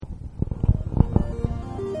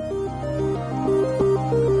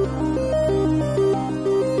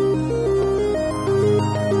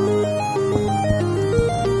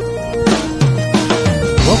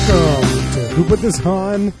put this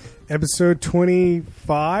on episode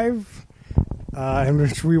 25, in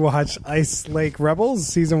which we watch Ice Lake Rebels,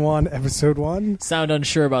 season 1, episode 1. Sound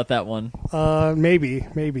unsure about that one.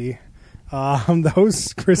 Maybe. I'm the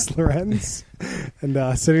host, Chris Lorenz,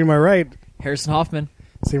 and sitting to my right, Harrison Hoffman.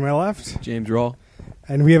 sitting to my left, James Rawl.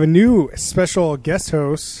 and we have a new special guest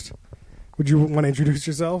host. Would you want to introduce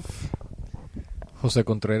yourself? Jose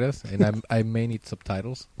Contreras, and I may need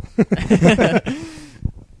subtitles.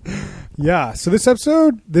 Yeah, so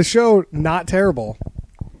this show, not terrible.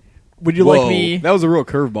 Would you like me? That was a real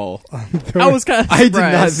curveball. I was kind of I surprised. did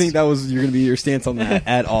not think that was you're going to be your stance on that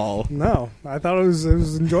at all. No, I thought it was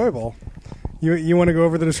enjoyable. You want to go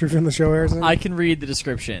over the description of the show, Harrison? I can read the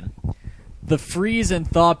description. The freeze and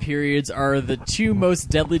thaw periods are the two most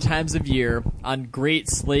deadly times of year on Great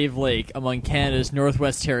Slave Lake among Canada's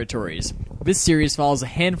Northwest Territories. This series follows a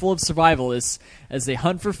handful of survivalists as they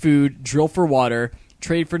hunt for food, drill for water,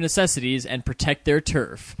 trade for necessities, and protect their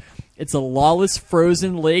turf. It's a lawless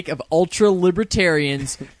frozen lake of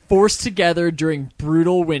ultra-libertarians forced together during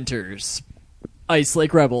brutal winters. Ice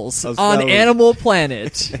Lake Rebels That was- on Animal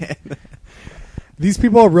Planet. These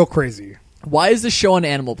people are real crazy. Why is this show on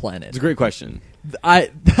Animal Planet? It's a great question. There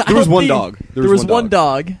was one dog. There was one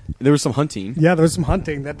dog. There was some hunting. Yeah, there's some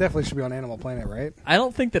hunting. That definitely should be on Animal Planet, right? I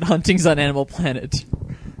don't think that hunting's on Animal Planet.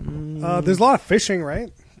 There's a lot of fishing,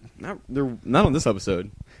 right? Not on this episode.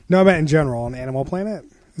 No, I meant in general on Animal Planet.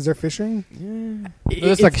 Is there fishing?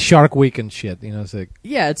 It's like Shark Week and shit. You know, it's like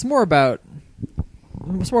yeah, it's more about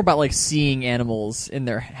like seeing animals in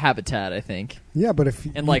their habitat, I think, Yeah, but if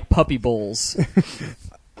and like puppy bowls.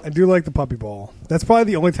 I do like the Puppy Bowl. That's probably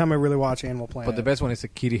the only time I really watch Animal Planet. but the best one is a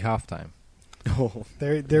kitty halftime. Oh,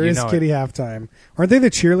 There You is know kitty halftime. Aren't they the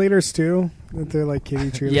cheerleaders too? That they're like kitty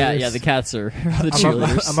cheerleaders. yeah, the cats are the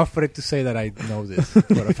cheerleaders. I'm afraid to say that I know this for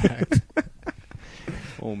a fact.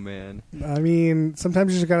 oh man. I mean,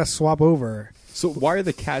 sometimes you just gotta swap over. So why are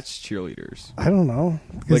the cats cheerleaders? I don't know.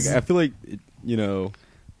 Like I feel like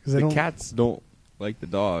the don't. cats don't like the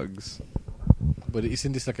dogs. But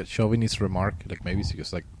isn't this like a chauvinist remark? Like maybe it's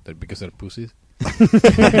because they're pussies.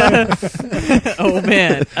 Oh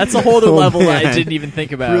man, that's a whole other Oh, I man. didn't even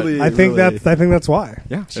think about. Really? I think that's why.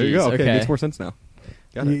 Yeah. There you Jeez, go. Okay, okay. makes more sense now.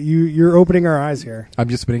 Got it. You're opening our eyes here. I'm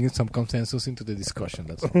just bringing some consensus into the discussion.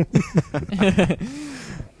 That's all.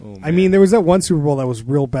 Oh, I mean, there was that one Super Bowl that was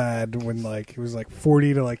real bad when like it was like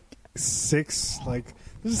 40 to like 6. Like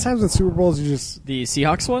there's times in Super Bowls you just The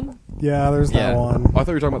Seahawks one? there's that Yeah. one. Oh, I thought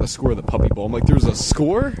you were talking about the score of the Puppy Bowl. I'm like, there's a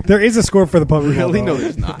score? There is a score for the Puppy Bowl. Really? though. No,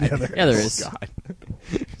 there's not. Yeah, there Yeah, there Oh, is. God.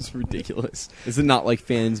 It's ridiculous. Is it not like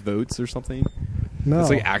fans' votes or something? No. It's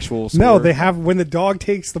like actual score? No, they have when the dog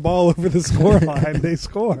takes the ball over the score line, they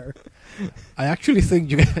score. I actually think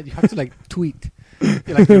you have to like tweet.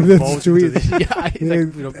 Like your That's vote tweet. into the- yeah, it's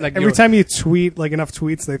like, you know, like Every time you tweet like enough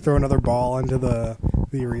tweets, they throw another ball into the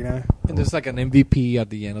arena. and there's like an MVP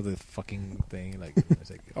at the end of the fucking thing. Like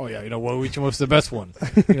it's like, oh yeah, you know what? Which one was the best one?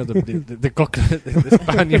 You know, the cock, the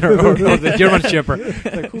Spaniard or the German Shepherd.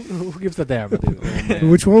 Like who gives a damn? Oh, man.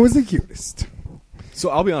 Which one was the cutest? So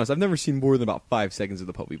I'll be honest, I've never seen more than about 5 seconds of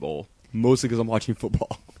the Puppy Bowl. Mostly because I'm watching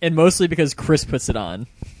football. And mostly because Chris puts it on.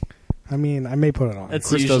 I mean, I may put it on. That's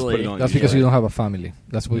Chris does usually put it on. That's because you don't have a family.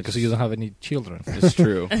 That's because you don't have any children. It's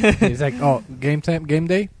true. It's like, oh, game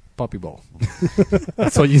day, puppy ball.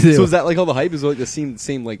 That's what you do. So is that like all the hype? Is it like the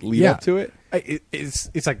same like lead Yeah. up to it?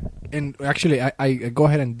 It's like, and actually, I go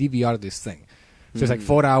ahead and DVR this thing. So it's like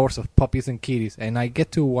 4 hours of puppies and kitties, and I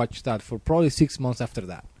get to watch that for probably 6 months after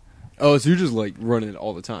that, Oh, so you're just like running it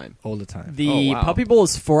all the time. all the time. The Oh, wow. Puppy Bowl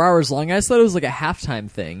is 4 hours long. I just thought it was like a halftime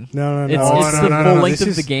thing. No. It's, No, it's no, the no, full no, length this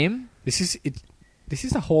of the is- game. This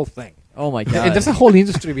is a whole thing. Oh my And god! there's a whole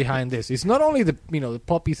industry behind this. It's not only the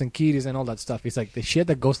puppies and kitties and all that stuff. It's like the shit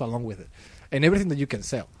that goes along with it, and everything that you can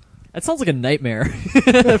sell. That sounds like a nightmare.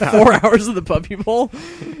 4 hours of the Puppy Bowl.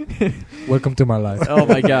 Welcome to my life. Oh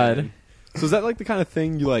my god! So is that like the kind of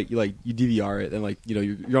thing you DVR it and like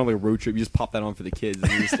you're on like a road trip, you just pop that on for the kids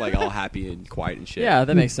and you're just like all happy and quiet and shit. Yeah,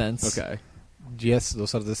 that makes sense. Okay. Yes,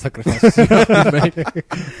 those are the sacrifices you have to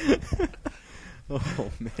make. Oh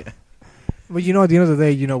man. But you know, at the end of the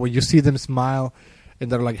day, you know, when you see them smile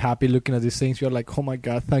and they're like happy looking at these things, you're like, oh my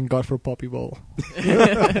god, thank God for Puppy Bowl.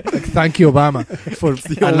 Like, thank you, Obama, for the only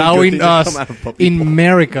good thing allowing to us come out of Puppy in Bowl.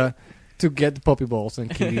 America to get Puppy Bowls and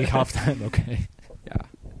kitty halftime. Okay. Yeah.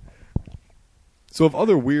 So of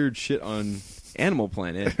other weird shit on Animal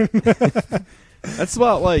Planet, that's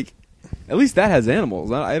about like, at least that has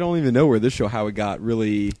animals. I don't even know where this show, how it got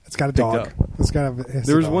really It's got a picked dog. up. It's got a.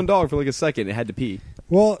 There was one dog for like a second. It had to pee.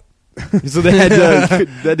 Well, So they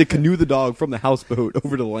had to canoe the dog from the houseboat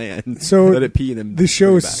over to land. So let it pee and then the show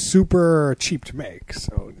bring it is back. super cheap to make,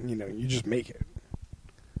 so you just make it.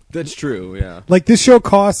 That's true. Yeah. Like this show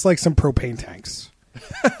costs like some propane tanks.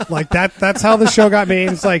 Like that's how the show got made.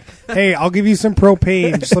 It's like, hey, I'll give you some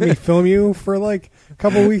propane. Just let me film you for like a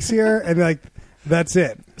couple weeks here, and like that's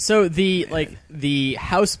it. So the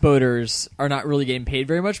houseboaters are not really getting paid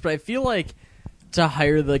very much, but I feel like to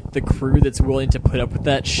hire the crew that's willing to put up with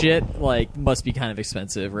that shit like must be kind of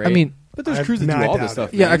expensive, right? I mean, But there's I- crews that no, do I all doubt this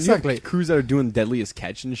stuff. it. Yeah, man. exactly. You have crews that are doing deadliest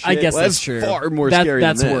catch and shit. I guess Well, that's true. Far more That- scary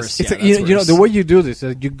that's than worse. this. Yeah, it's that's you know worse. the way you do this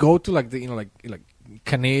is you go to like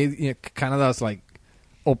Canada's like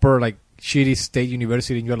upper like shitty state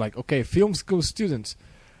university, and you're like, okay, film school students,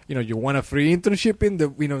 you want a free internship in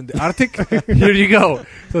the in the Arctic. Here you go.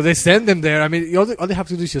 So they send them there. I mean, all they have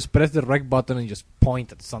to do is just press the rec button and just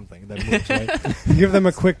point at something that moves, right? You give them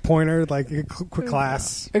a quick pointer, like a quick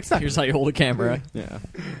class. Exactly. here's how you hold a camera. Yeah.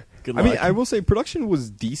 Good I luck. mean, I will say production was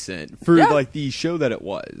decent for Yeah. like the show that it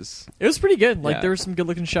was. it was pretty good. Like Yeah. there were some good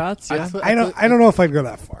looking shots. Yeah. I don't know if I'd go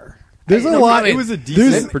that far. There's a No, lot. It was a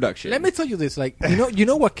there's- decent production. Let me tell you this: like you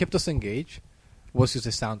know what kept us engaged was just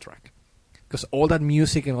the soundtrack, because all that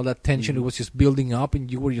music and all that tension it was just building up,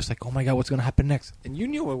 and you were just like, oh my god, what's gonna happen next? And you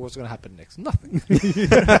knew what was gonna happen next. Nothing.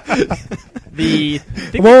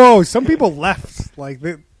 Whoa! Some people left. Like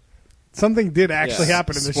something did actually Yeah.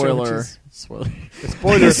 happen in the show. Which Spoiler.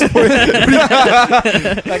 is,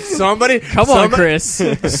 Spoiler. Like somebody, Come on, Chris.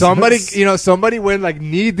 somebody went like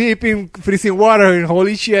knee deep in freezing water, and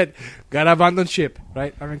holy shit, got abandoned ship,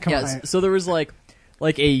 right? I mean, come on. Yes. So there was like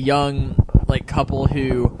a young couple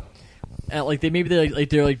who,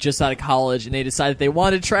 they're just out of college, and they decided they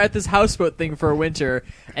wanted to try out this houseboat thing for a winter,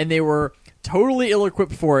 and they were totally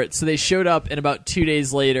ill-equipped for it. So they showed up, and about 2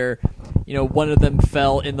 days later, one of them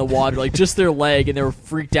fell in the water, like just their leg, and they were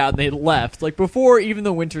freaked out, and they left, like before even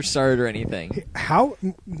the winter started or anything. how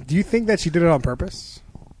do you think that she did it on purpose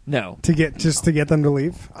No, to get them to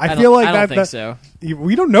leave? I don't- feel like I don't that. think that so.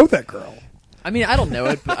 we don't know that girl. I mean, I don't know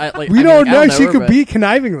it, but We don't know she her, could but be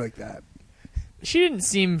conniving like that. She didn't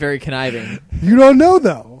seem very conniving. You don't know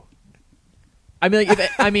though. I mean,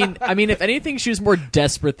 if anything, she was more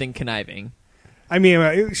desperate than conniving. I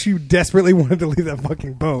mean, she desperately wanted to leave that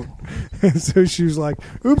fucking boat, so she was like,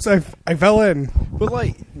 "Oops, I fell in." But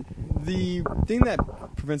like the thing that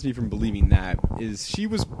prevents me from believing that is she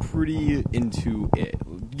was pretty into it,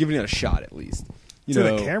 giving it a shot at least. You To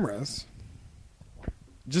know, the cameras.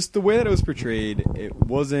 just the way that it was portrayed, it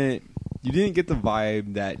wasn't. You didn't get the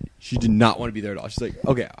vibe that she did not want to be there at all. She's like,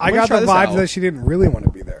 okay, I got the vibe that she didn't really want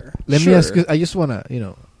to be there. Let me Sure. ask you. I just wanna,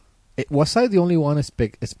 was I the only one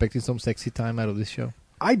expecting some sexy time out of this show?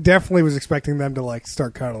 I definitely was expecting them to like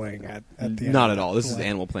start cuddling at the end. Not at all. This is Like,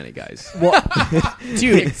 Animal Planet, guys. Well,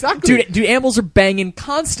 dude, Exactly. dude, animals are banging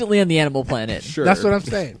constantly on the Animal Planet. Sure, That's what I'm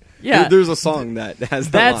saying. Yeah, There's a song that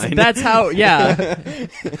has that line. that's how. Yeah,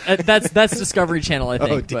 that's Discovery Channel, I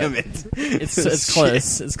think. Oh damn but it! It's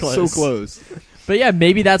close. It's close. So close. But yeah,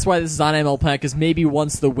 maybe that's why this is on Animal Planet, because maybe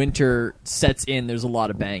once the winter sets in, there's a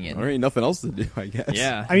lot of banging. There ain't nothing else to do, I guess.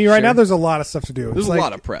 Yeah. I mean, right sure. now there's a lot of stuff to do. There's It's a like-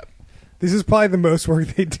 lot of prep. This is probably the most work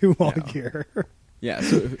they do all Yeah. year. Yeah.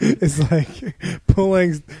 So It's like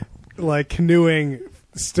pulling, like canoeing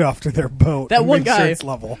stuff to their boat. That and one make sure guy- it's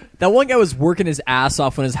level. That one guy was working his ass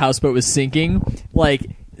off when his houseboat was sinking.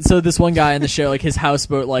 So this one guy in the show, his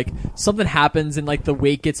houseboat, something happens and the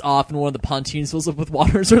wake gets off and one of the pontoons fills up with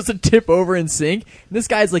water and starts to tip over and sink. And this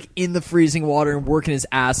guy's in the freezing water and working his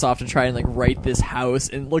ass off to try and right this house,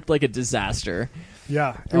 and it looked like a disaster.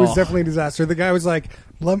 Yeah, it was Oh. definitely a disaster. The guy was like,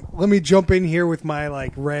 let me jump in here with my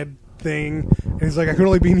red thing, and he's like, I can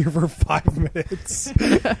only be in here for 5 minutes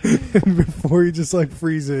and before he just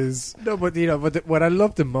freezes. No, but what I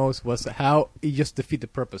loved the most was how it just defeated the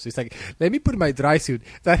purpose. It's like, let me put my dry suit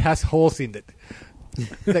that has holes in it.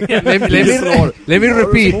 Like, let me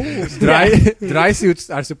repeat. Dry suits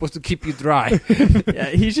are supposed to keep you dry. Yeah,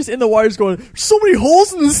 he's just in the water, just going, "There's so many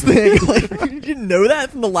holes in this thing." You didn't know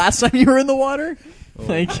that from the last time you were in the water.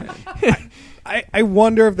 I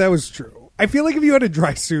wonder if that was true. I feel like if you had a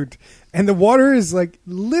dry suit and the water is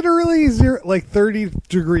literally 30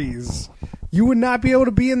 degrees, you would not be able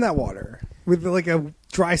to be in that water with a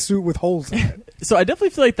dry suit with holes in it. So I definitely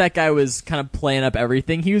feel like that guy was kind of playing up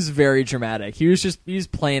everything. He was very dramatic. He was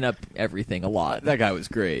playing up everything a lot. that guy was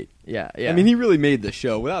great. Yeah. I mean, he really made the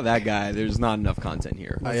show. Without that guy, there's not enough content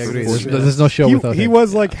here. I agree. For sure. There's no show without He him.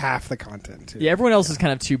 was half the content too. Yeah, everyone else is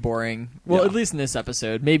kind of too boring. Well, Yeah. at least in this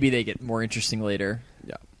episode. Maybe they get more interesting later.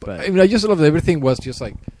 Yeah. But I mean, I just love that everything was just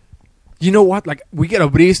you know what? We get a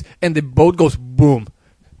breeze and the boat goes boom.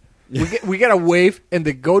 We get a wave, and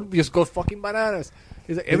the goat just goes fucking bananas.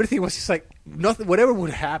 He's like, everything was just like nothing. Whatever would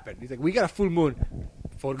happen. He's like, we got a full moon.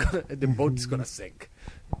 The boat's gonna sink.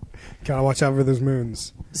 Gotta watch out for those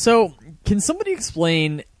moons. So, can somebody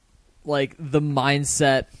explain, like, the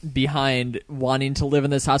mindset behind wanting to live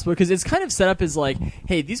in this hospital? Because it's kind of set up as like,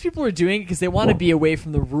 hey, these people are doing it because they want to be away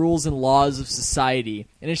from the rules and laws of society,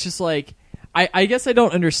 and it's just like, I guess I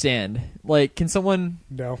don't understand. Like, can someone?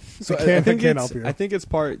 No, So I can't it's, help you. I think it's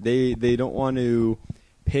part they don't want to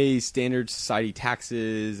pay standard society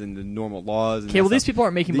taxes and the normal laws. Okay, well, these people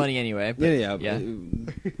aren't making money anyway. But, Yeah. yeah.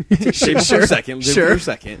 Sure. For a second. Sure. For a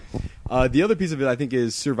second. The other piece of it, I think,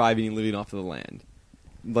 is surviving and living off of the land.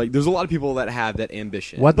 Like, there's a lot of people that have that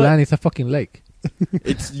ambition. What But- land is a fucking lake?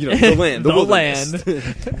 It's the land, the The wilderness. land.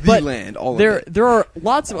 the But land. All there, of it. there are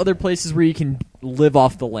lots of other places where you can live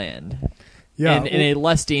off the land. yeah, in a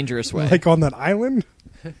less dangerous way. like on that island.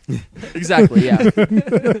 Exactly, yeah.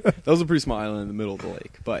 That was a pretty small island in the middle of the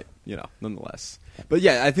lake, but nonetheless. But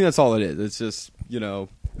yeah, I think that's all it is. It's just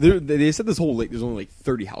they said this whole lake there's only like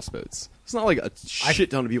 30 houseboats. It's not like a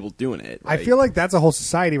shit ton of people doing it. I right? feel like that's a whole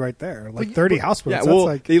society right there. Like 30 houseboats. Yeah, That's well,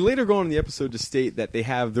 like they later go on in the episode to state that they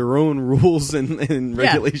have their own rules and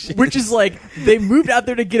regulations. Which is like, they moved out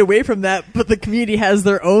there to get away from that, but the community has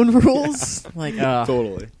their own rules. Like,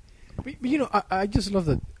 totally. But, I just love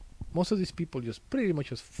that most of these people just pretty much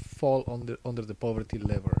just fall under the poverty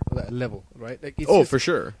level, right? Like it's just, For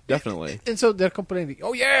sure, definitely. And so they're complaining,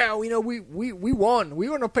 "Oh yeah, we won. We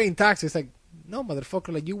were not paying taxes." Like, no,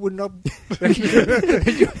 motherfucker, like you would not. Like,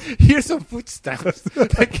 here's some food stamps.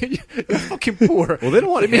 Like you're fucking poor. Well, they don't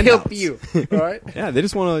want Let me help handouts. you. All right. Yeah, they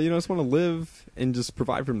just want to live and just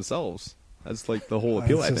provide for themselves. That's like the whole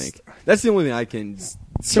appeal. It's I just- think that's the only thing I can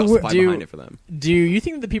So justify do- behind it for them. do you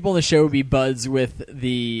think the people on the show would be buds with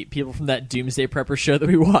the people from that Doomsday Prepper show that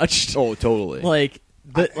we watched? Oh, totally. Like,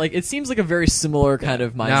 it seems like a very similar kind of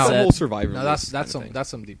It's the mindset. whole survivor. Now list that's kind of thing. that's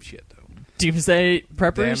some deep shit though. Doomsday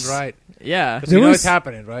Preppers? Damn right. Yeah. Because you There know was- it's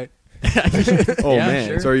happening, right? Oh Yeah, man!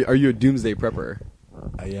 sure. So are you a doomsday prepper?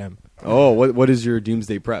 I am. Oh, what is your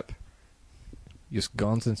doomsday prep? Just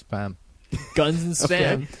guns and spam. Guns and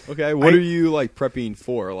spam. Okay, what are you like prepping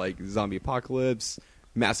for? Like zombie apocalypse,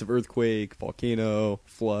 massive earthquake, volcano,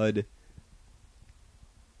 flood.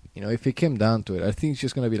 If it came down to it, I think it's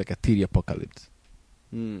just gonna be like a titty apocalypse.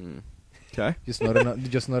 Okay. Just not enough.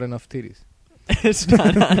 Just not enough titties. It's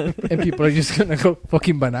not. And people are just gonna go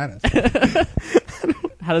fucking bananas.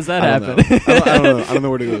 How does that I happen? don't know. I don't know. I don't know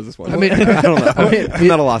where to go with this one. I mean, I don't know. I mean, I'm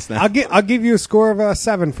not a loss now. I'll give you a score of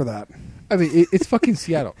 7 for that. it's fucking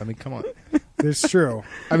Seattle. I mean, come on. It's true.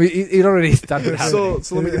 I mean, it already started happening.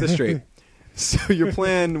 So let me get this straight. So your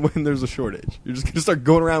plan when there's a shortage, you're just gonna start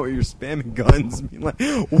going around with your spamming guns and being like,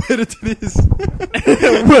 "What it is?"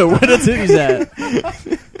 Whoa, what a titties at?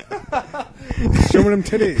 Show me them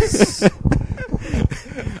titties.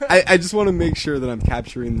 I just want to make sure that I'm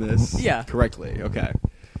capturing this Yeah. correctly. Okay.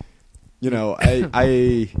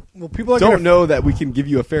 I Well, people are don't gonna, know that we can give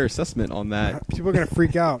you a fair assessment on that. People are gonna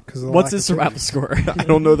freak out because What's his survival score? I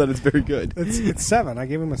don't know that it's very good. It's 7. I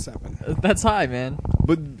gave him a 7. That's high, man.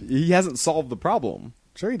 But he hasn't solved the problem.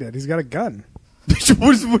 Sure, he did. He's got a gun.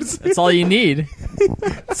 what is That's all you need.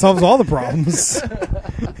 It solves all the problems.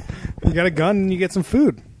 You got a gun and you get some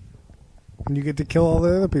food, and you get to kill all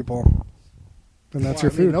the other people, and that's your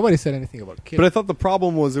food. Nobody said anything about killing. But I thought the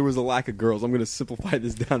problem was there was a lack of girls. I'm going to simplify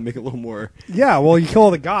this down and make it a little more. Yeah, well, you kill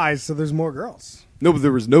all the guys, so there's more girls. No, but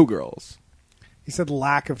there was no girls. He said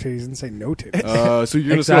lack of titties, didn't say no titties. So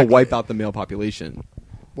you're just going Exactly. to wipe out the male population.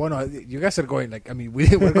 Well, no, you guys are going like. I mean,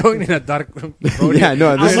 we're going in a dark road. Yeah,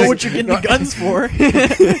 no, I this don't know is, what you're getting the guns for.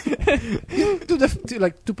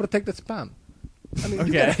 to protect the spam. I mean,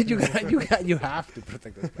 Okay. you have to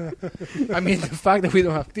protect the spam. I mean, the fact that we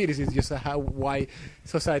don't have titties is just why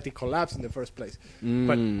society collapsed in the first place.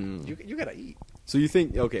 But you gotta eat. So you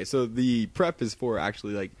think so the prep is for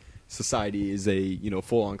actually like society is a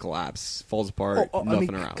full on collapse, falls apart, I nothing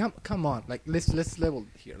mean, around. come on, like let's level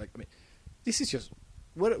here. Like, I mean, this is just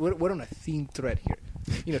we're on a theme thread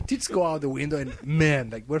here. Tits go out the window, and man,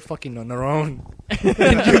 like we're fucking on our own.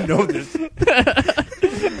 And you know this.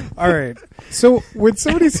 All right. So when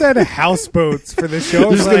somebody said houseboats for this show, I You're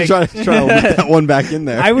was just like, gonna try to whip that one back in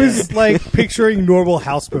there. I was like picturing normal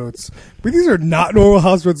houseboats, but these are not normal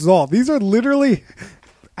houseboats at all. These are literally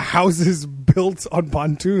houses built on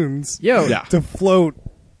pontoons Yo, Yeah. to float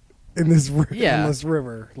in this Yeah. in this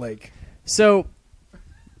river. Like, so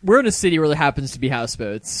we're in a city where there happens to be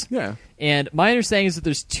houseboats. Yeah. And my understanding is that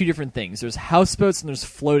there's two different things. There's houseboats and there's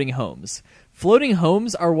floating homes. Floating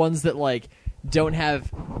homes are ones that, like, don't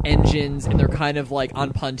have engines and they're kind of like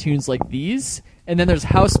on pontoons like these. And then there's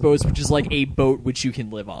houseboats, which is like a boat which you can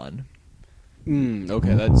live on.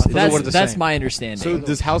 Okay, that's That's my understanding. So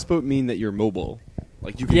does houseboat mean that you're mobile?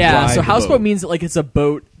 Like you can yeah, drive so the houseboat boat. means that like it's a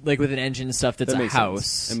boat like with an engine and stuff that's That a makes house.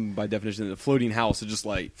 sense. And by definition, a floating house is just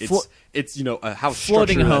like Flo- it's a house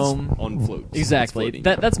floating structure that's home on floats. Exactly. It's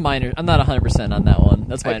floating. That's my I'm not 100% on that one.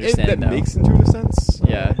 That's my understanding That though. makes intuitive sense.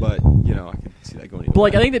 Yeah. But I could see that going. Either But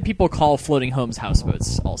like way. I think that people call floating homes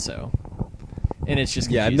houseboats also. And it's just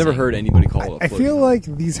yeah, I've confusing. never heard anybody call it. I feel like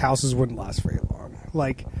these houses wouldn't last very long.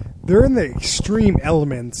 Like they're in the extreme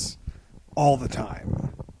elements all the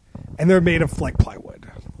time, and they're made of like plywood.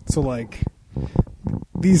 So like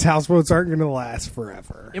these houseboats aren't going to last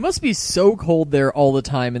forever. It must be so cold there all the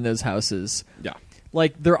time in those houses. Yeah.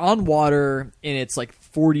 Like they're on water and it's like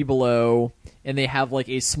 40 below and they have like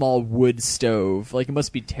a small wood stove. Like it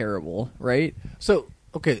must be terrible, right? So,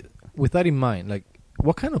 okay, with that in mind, like,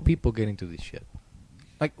 what kind of people get into this shit?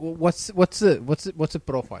 Like, what's the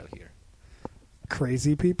profile here?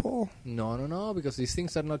 Crazy people. No, because these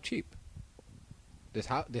things are not cheap.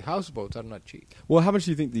 The houseboats are not cheap. Well, how much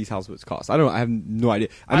do you think these houseboats cost? I don't know. I have no idea.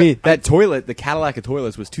 I mean, that toilet, the Cadillac of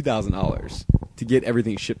toilets, was $2,000 to get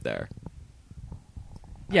everything shipped there.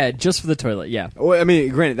 Yeah, just for the toilet, yeah. Well, I mean,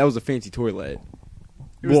 granted, that was a fancy toilet.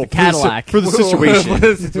 It was the Cadillac. For the situation. For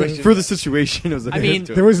the situation. For the situation, it was a I fancy mean,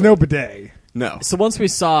 toilet. There was no bidet. No. So once we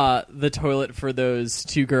saw the toilet for those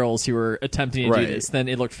two girls who were attempting to Right. do this, then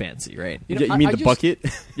it looked fancy, right? You know, Yeah, you mean I the just- bucket?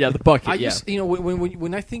 Yeah, the bucket, I yeah. just,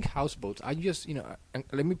 when I think houseboats, I just,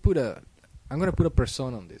 let me put I'm going to put a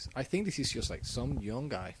persona on this. I think this is just like some young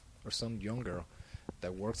guy or some young girl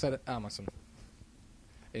that works at Amazon.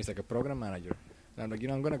 It's like a program manager. And I'm like,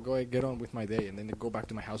 I'm going to go get on with my day and then go back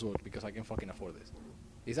to my houseboat because I can fucking afford this.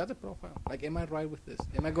 Is that the profile? Like, am I right with this?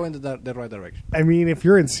 Am I going to the right direction? I mean, if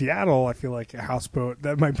you're in Seattle, I feel like a houseboat,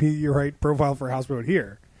 that might be your right profile for a houseboat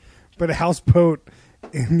here. But a houseboat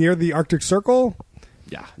near the Arctic Circle,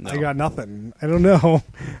 Yeah. No. I got nothing. I don't know.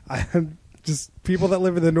 Just people that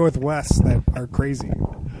live in the Northwest that are crazy.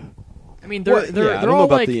 I mean, Well, they're I don't know all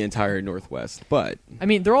about like the entire Northwest, but I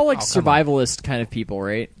mean, they're all like Oh, come on. survivalist kind of people,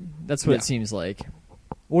 right? That's what Yeah. it seems like.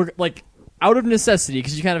 Or like out of necessity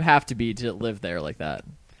because you kind of have to be to live there like that.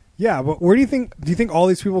 Yeah, but where do you think all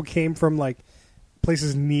these people came from, like,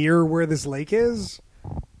 places near where this lake is?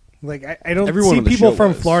 Like, I don't Everyone see on the people show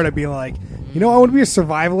from was. Florida being like, I want to be a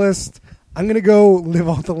survivalist. I'm going to go live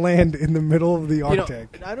off the land in the middle of the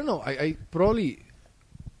Arctic. I don't know. I probably...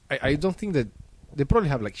 I don't think that... They probably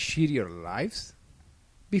have, like, shittier lives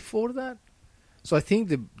before that. So I think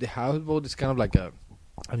the houseboat is kind of like an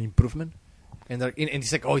improvement. And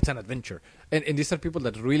it's like, it's an adventure. And these are people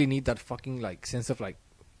that really need that fucking, like, sense of, like,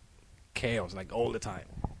 chaos, like, all the time.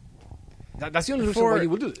 That's the only reason why you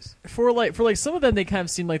would do this. For like some of them, they kind of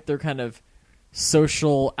seem like they're kind of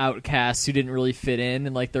social outcasts who didn't really fit in,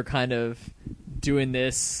 and like they're kind of doing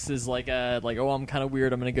this as like I'm kind of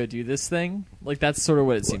weird. I'm gonna go do this thing. Like that's sort of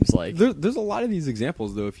what it seems like. there's a lot of these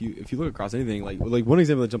examples though. If you look across anything, like one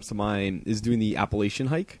example that jumps to mind is doing the Appalachian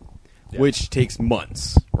hike, which takes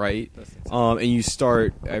months, right? And you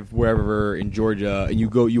start at wherever in Georgia, and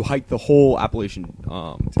you hike the whole Appalachian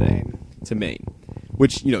to Maine,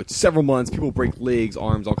 which several months. People break legs,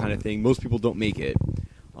 arms, all kind of thing. Most people don't make it.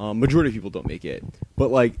 Majority of people don't make it, but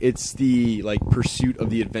like it's the pursuit of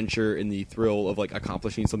the adventure and the thrill of like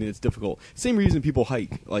accomplishing something that's difficult. Same reason people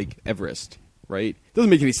hike like Everest, right? Doesn't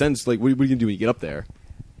make any sense. Like, what are you gonna do when you get up there?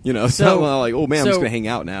 It's So- not like, oh man, I'm just so- gonna hang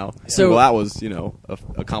out now. so- Well, that was a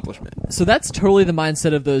accomplishment. So that's totally the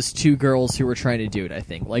mindset of those two girls who were trying to do it. I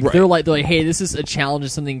think like Right. they're like, hey, this is a challenge,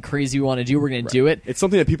 it's something crazy we want to do. We're gonna do it. It's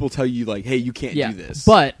something that people tell you like, hey, you can't Yeah, do this.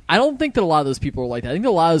 but I don't think that a lot of those people are like that. I think that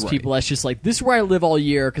a lot of those Right. people that's just like this is where I live all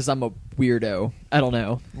year because I'm a weirdo. I don't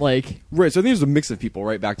know, like. Right, so I think there's a mix of people.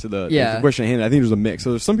 Right back to the question at hand. I think there's a mix. So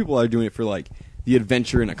there's some people that are doing it for like the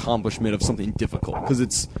adventure and accomplishment of something difficult because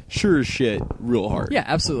it's sure as shit real hard. Yeah,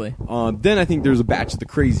 absolutely. Then I think there's a batch of the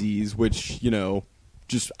crazies, which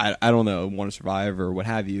just I don't know, want to survive or what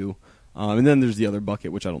have you. And then there's the other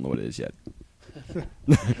bucket, which I don't know what it is yet.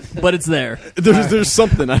 But it's there. There's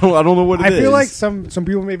something I don't know what it is. I feel like some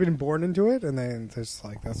people may have been born into it, and then there's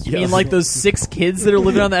like that's. You mean like those 6 kids that are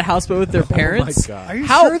living on that houseboat with their parents? God. Are you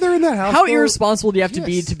How- sure they're in that house? How irresponsible do you have to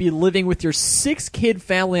be Yes. to be living with your 6-kid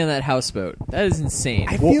family on that houseboat? That is insane.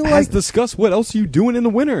 I Well, feel as like discussed, what else are you doing in the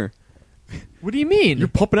winter? What do you mean? You're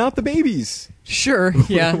pumping out the babies. Sure,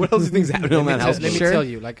 yeah. What else do you think's happening on that house? Let me Sure. tell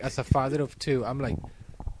you, like, as a father of 2, I'm like,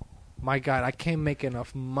 my God, I can't make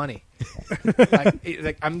enough money.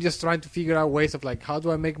 like I'm just trying to figure out ways of like, how do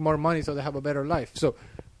I make more money so they have a better life? So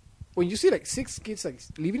when you see like 6 kids like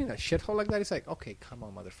living in a shithole like that, it's like, okay, come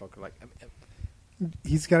on, motherfucker. Like,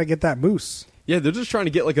 He's got to get that moose. Yeah, they're just trying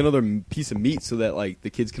to get like another piece of meat so that like the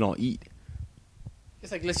kids can all eat.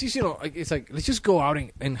 it's like let's just let's just go out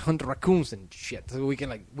and hunt raccoons and shit so we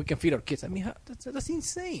can feed our kids. I mean, that's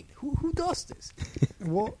insane. Who does this?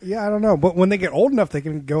 Well, yeah, I don't know. But when they get old enough, they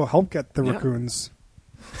can go help get the Yeah. raccoons.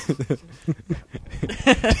 Do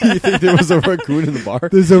you think there was a raccoon in the bar?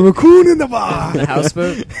 There's a raccoon in the bar. The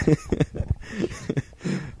houseboat.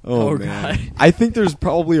 Oh, Oh, man. God. I think there's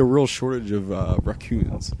probably a real shortage of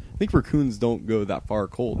raccoons. I think raccoons don't go that far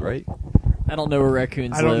cold, right? I don't know where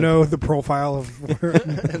raccoons I don't live. know the profile of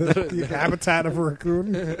the habitat of a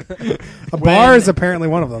raccoon. A bar is apparently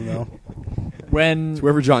one of them, though. When It's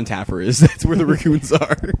wherever John Taffer is. That's where the raccoons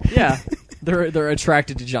are. yeah, they're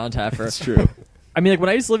attracted to John Taffer. That's true. I mean, like when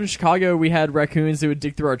I used to live in Chicago, we had raccoons that would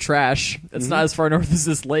dig through our trash. It's not as far north as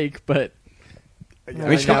this lake, but I I mean,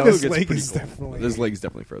 know. Chicago This gets lake pretty is cold. definitely- This lake's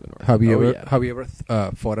definitely further north. Have you Oh, ever yeah.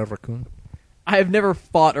 fought a raccoon? I have never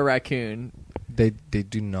fought a raccoon. They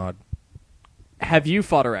do not. Have you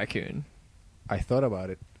fought a raccoon? I thought about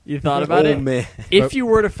it. You thought about Oh, it? man. If you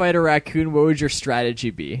were to fight a raccoon, what would your strategy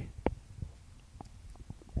be?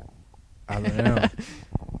 I don't know.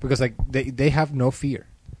 Because like they have no fear.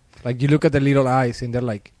 Like you look at the little eyes and they're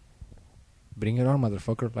like, "Bring it on,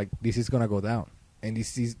 motherfucker! Like this is gonna go down, and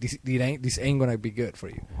this ain't gonna be good for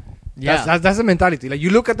you." Yeah. That's the mentality. Like you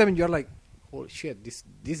look at them and you're like, "Holy shit! This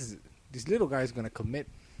little guy is gonna commit."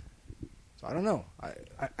 So I don't know.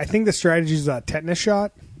 I think the strategy is a tetanus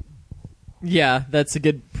shot. Yeah, that's a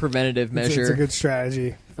good preventative It's measure. a good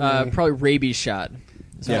strategy. for me. Probably rabies shot.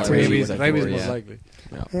 is Yeah, what I would rabies. do. Rabies most yeah. likely.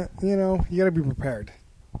 Yeah, you know, you got to be prepared.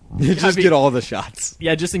 You just be- get all the shots.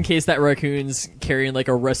 Yeah, just in case that raccoon's carrying like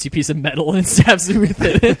a rusty piece of metal and stabs you with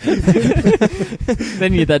it.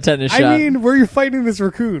 Then you get that tetanus shot. I mean, where you're fighting this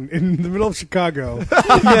raccoon in the middle of Chicago, you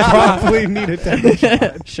probably need a tetanus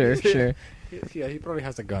shot. sure. Yeah, he probably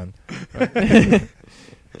has a gun.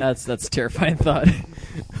 That's a terrifying thought.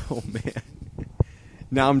 Oh, man.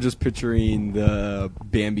 Now I'm just picturing the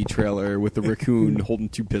Bambi trailer with the raccoon holding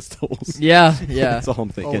 2 pistols. Yeah. That's all I'm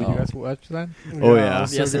Oh, thinking. you guys watch that? Oh, yeah. it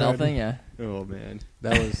was The so SNL good. thing, yeah. Oh, man.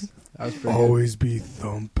 That was pretty good. Always be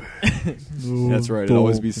thumping. That's right. It'd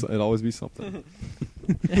always be something.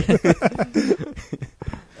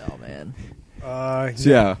 Oh man. So,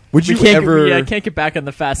 yeah. Would you We can't, ever... yeah, I can't get back on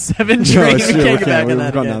the Fast 7 No, train. it's We true. can't get back on We've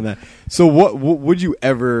that gone again. down that. So what would you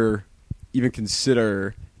ever even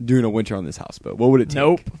consider doing a winter on this houseboat? What would it take?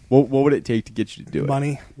 Nope. What would it take to get you to do it?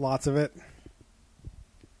 Money, lots of it.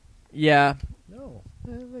 Yeah. No.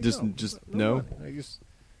 Just no? money. Like,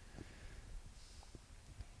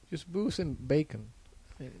 just booze and bacon.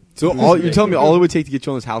 So all you're telling me all it would take to get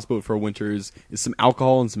you on this houseboat for a winter is some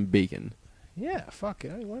alcohol and some bacon. Yeah, fuck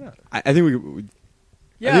it. Why not? I think we could.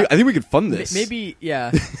 Yeah. I think we could fund this. Maybe,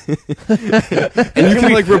 yeah. and you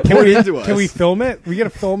can like report into us. Can we film it? We got to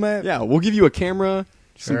film it. Yeah, we'll give you a camera,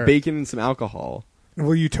 some Sure. bacon, and some alcohol.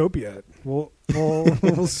 We'll Utopia it. We'll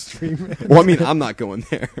stream it. Well, I mean, I'm not going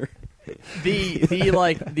there.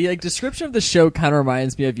 the description of the show kind of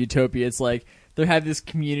reminds me of Utopia. It's like they have this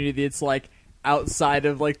community that's like outside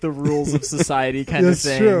of like the rules of society kind That's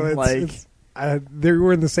of thing. true. Like, They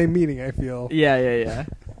were in the same meeting, I feel. yeah.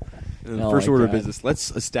 And I the first like order of that. business: let's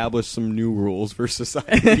establish some new rules for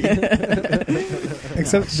society.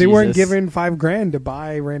 Except Oh, they weren't Jesus. given $5,000 to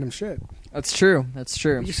buy random shit. That's true. That's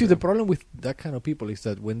true. You see, the problem with that kind of people is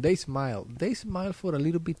that when they smile for a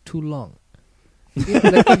little bit too long.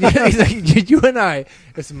 It's like you and I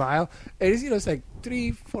smile, and it's like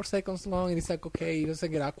 3-4 seconds long, and it's like okay, it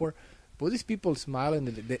doesn't get awkward. But these people smile and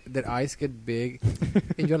their eyes get big,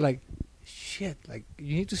 and you're like, shit, like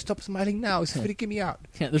you need to stop smiling now. It's freaking me out.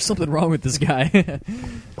 Yeah, there's something wrong with this guy.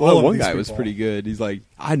 All Well, of one these guy was people. pretty good. He's like,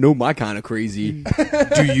 I know my kind of crazy.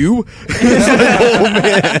 Do you? It's like, oh,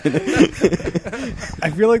 man. I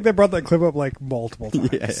feel like they brought that clip up like multiple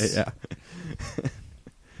times. Yeah.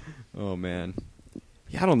 Oh, man.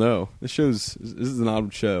 Yeah, I don't know. This is an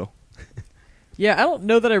odd show. Yeah, I don't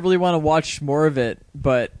know that I really want to watch more of it,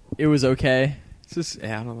 but it was okay. It's just,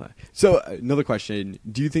 I don't know. So, another question.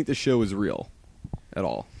 Do you think the show is real at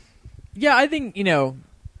all? Yeah, I think,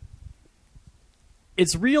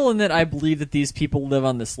 it's real in that I believe that these people live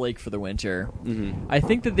on this lake for the winter. Mm-hmm. I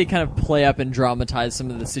think that they kind of play up and dramatize some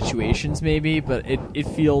of the situations maybe, but it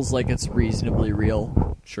feels like it's reasonably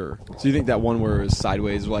real. Sure. So you think that one where it was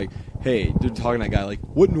sideways, like, hey, they're talking to that guy, like,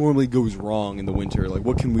 what normally goes wrong in the winter? Like,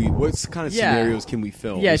 what kind of scenarios can we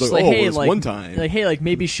film? Yeah, It's just like, oh, hey, this like one time. like, hey, like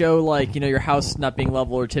maybe show like your house not being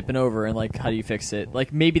level or tipping over, and like how do you fix it?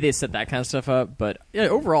 Like maybe they set that kind of stuff up, but yeah,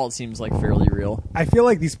 overall it seems like fairly real. I feel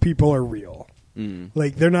like these people are real.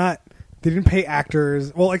 Like they're not. They didn't pay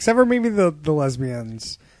actors. Well, except for maybe the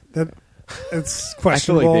lesbians. That it's I feel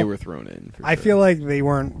questionable. like they were thrown in. For I sure. feel like they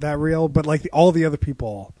weren't that real, but like all the other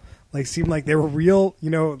people, like seemed like they were real.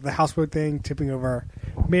 You know, the houseboat thing tipping over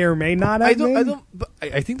may or may not. I don't. But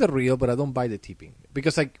I think they're real, but I don't buy the tipping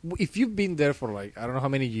because, like, if you've been there for like I don't know how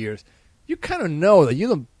many years, you kind of know that you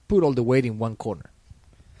don't put all the weight in one corner,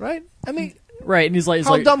 right? I mean, Right, and he's how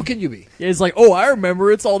like, dumb can you be? yeah, he's like, oh, I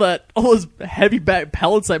remember, it's all those heavy back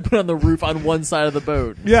pellets I put on the roof on one side of the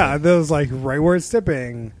boat. Yeah, those like right where it's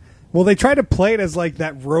tipping. Well, they tried to play it as like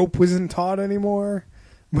that rope wasn't taut anymore.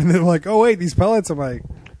 When they're like, "Oh wait, these pellets," I'm like,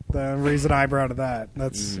 raise an eyebrow to that.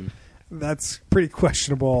 That's pretty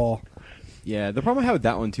questionable. Yeah, the problem I had with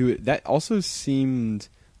that one too, that also seemed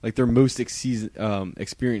like their most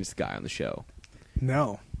experienced guy on the show,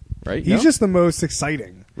 No, right? he's No? just the most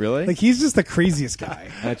exciting. really Like he's just the craziest guy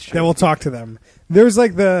That's true. that will talk to them. There's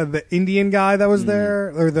like the Indian guy that was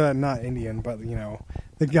there, or the not Indian, but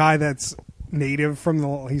the guy that's native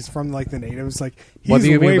he's from like the natives. Like he's What do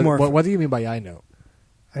you way mean? more. What do you mean by I know?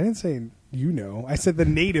 I didn't say I said the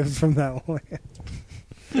natives from that land.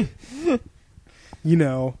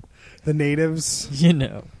 The natives.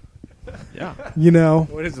 yeah.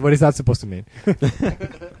 What is that supposed to mean?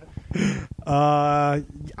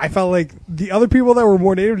 I felt like the other people that were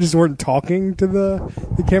more native just weren't talking to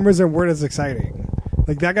the cameras and weren't as exciting.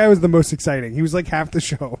 Like that guy was the most exciting. He was like half the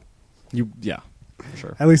show. Yeah,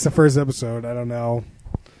 sure. At least the first episode. I don't know.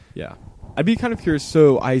 Yeah. I'd be kind of curious.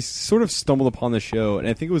 So I sort of stumbled upon the show, and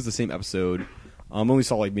I think it was the same episode. Only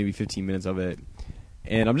saw like maybe 15 minutes of it,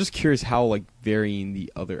 and I'm just curious how like varying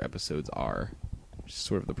the other episodes are. Which is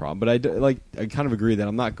sort of the problem. But I kind of agree that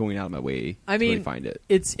I'm not going out of my way to really find it.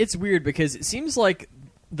 It's weird because it seems like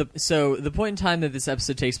the point in time that this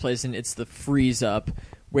episode takes place in, it's the freeze up,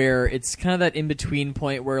 where it's kind of that in between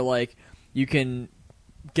point where like you can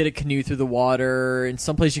get a canoe through the water, and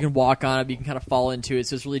someplace you can walk on it, but you can kind of fall into it,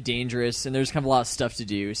 so it's really dangerous, and there's kind of a lot of stuff to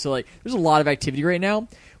do. So like there's a lot of activity right now.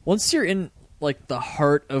 Once you're in like the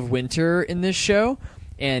heart of winter in this show,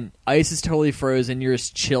 and ice is totally frozen, you're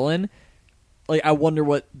just chilling. Like, I wonder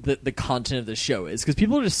what the content of the show is, because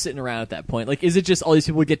people are just sitting around at that point. Like, is it just all these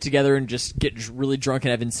people get together and just get really drunk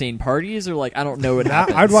and have insane parties, or like I don't know what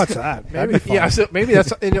happens. I'd watch that. That'd be fun. Yeah, so maybe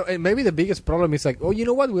that's and maybe the biggest problem is like, oh, you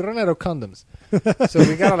know what? We run out of condoms, so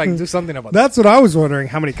we gotta like do something about that. That's what I was wondering.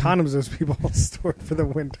 How many condoms those people stored for the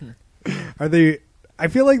winter? Are they? I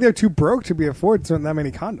feel like they're too broke to be afford that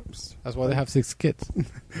many condoms. That's why they have 6 kids.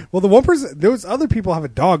 Well, the one person, those other people have a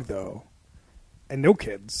dog though, and no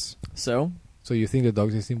kids. So So you think the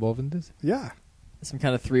dog is involved in this? Yeah. some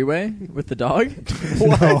kind of three-way with the dog.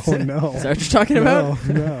 No. Is that what you're talking about?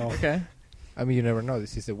 No. Okay. I mean, you never know.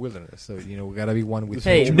 This is a wilderness, so we gotta be one with.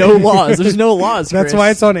 Hey, nature. no laws. There's no laws. That's Chris. why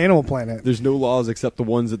it's on Animal Planet. There's no laws except the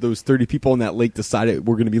ones that those 30 people on that lake decided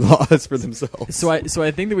were going to be laws for themselves. So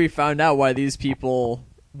I think that we found out why these people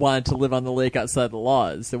wanted to live on the lake outside the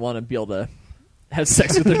laws. They want to be able to have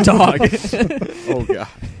sex with their dog. Oh god.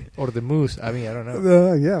 Or the moose. I mean, I don't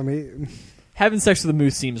know. Yeah, me. Having sex with a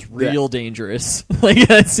moose seems real dangerous. Like,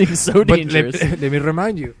 that seems so But dangerous. let me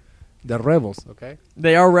remind you, they're rebels. Okay.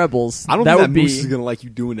 They are rebels. I don't that think would that moose be is going to like you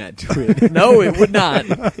doing that to it. No, it would not.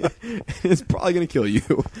 It's probably going to kill you.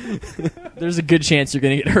 There's a good chance you're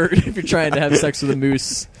going to get hurt if you're trying to have sex with a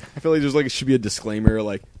moose. I feel like there's like it should be a disclaimer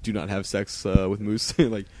like do not have sex with moose.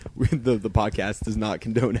 Like the podcast does not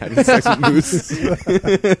condone having sex with moose.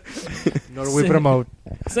 Nor we promote.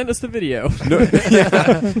 Send us the video.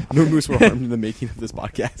 No moose were harmed in the making of this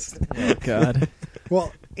podcast. Oh, God.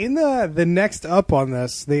 Well, in the next up on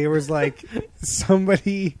this, there was like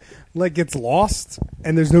somebody like gets lost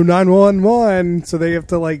and there's no 911, so they have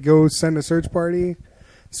to like go send a search party.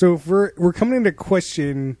 So if we're coming into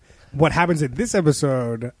question what happens in this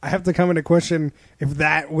episode, I have to come into question if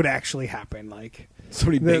that would actually happen. Like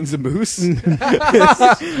Somebody bangs a moose.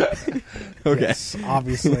 Okay. yes,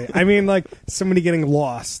 obviously. I mean, like somebody getting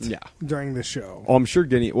lost Yeah. during the show. Well, I'm sure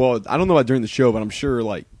getting. Well, I don't know about during the show, but I'm sure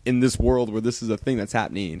like in this world where this is a thing that's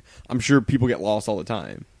happening, I'm sure people get lost all the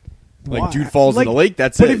time. Like Why? dude falls Like, in the lake.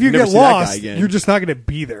 That's but it. if you never get see that guy lost, again. you're just not going to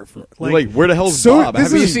be there for like where the hell's so Bob? I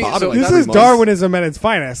this haven't is seen Bob in, like, this 3 is months. Darwinism at its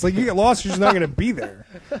finest. Like you get lost, you're just not going to be there.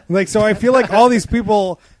 Like so, I feel like all these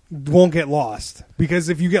people won't get lost because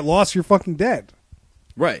if you get lost, you're fucking dead.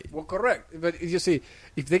 Right. Well, correct. But you see,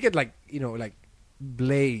 if they get like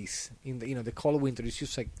blaze in the cold winter. It's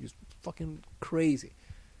just like it's fucking crazy.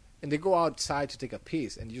 And they go outside to take a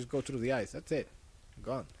piss, and you just go through the ice. That's it,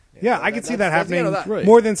 gone. Yeah, I could see that that's the end happening of that. Right.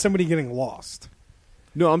 more than somebody getting lost.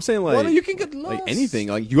 No, I'm saying like Well, you can get lost. like anything.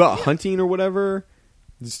 Like you out hunting or whatever.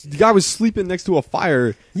 The guy was sleeping next to a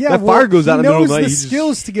fire. Yeah, that fire goes out in the middle of the night. He he knows the just-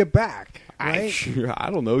 skills to get back. I, Right? I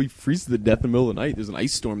don't know. He freezes to death in the middle of the night. There's an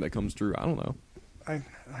ice storm that comes through. I don't know.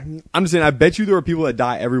 I mean, I'm just saying. I bet you there are people that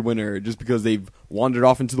die every winter just because they've wandered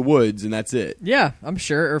off into the woods and that's it. Yeah, I'm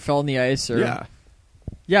sure, or fell in the ice, or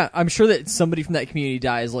Yeah. I'm sure that somebody from that community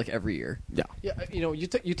dies like every year. Yeah. Yeah, you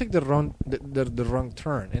take the wrong the wrong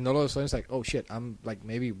turn, and all of a sudden it's like, oh shit, I'm like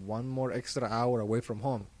maybe one more extra hour away from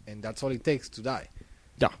home, and that's all it takes to die.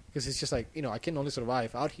 Yeah. Because it's just like I can only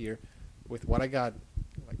survive out here with what I got,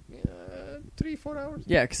 like 3-4 hours.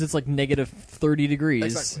 Yeah, because it's like negative 30 degrees.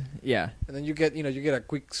 Exactly. Yeah. And then you get a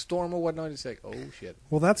quick storm or whatnot. It's like, oh shit.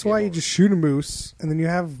 well, that's Game why you over. just shoot a moose, and then you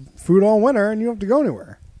have food all winter, and you don't have to go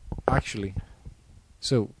anywhere. Actually,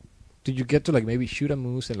 so did you get to like maybe shoot a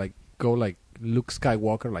moose and like go like Luke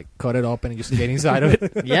Skywalker, like cut it up and just get inside of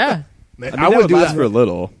it? Yeah. Man, I mean, that would do last that for a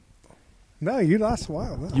little. No, you last a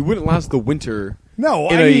while. No, You wouldn't last the winter no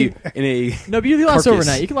in I a mean, in a. No, but you can last Carcass.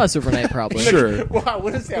 overnight. You can last overnight, probably. Sure. Well, I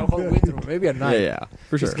wouldn't say a whole winter, but maybe a Yeah, night. yeah,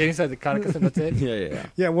 for sure. Just get inside the carcass and that's it. Yeah.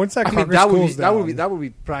 yeah. Once that I mean, carcass that would be cools down, that would be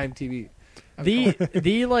prime TV.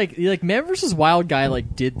 The like Man vs. Wild guy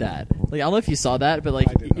like did that. Like I don't know if you saw that, but like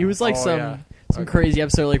I did it was like Oh, some yeah. some Okay. crazy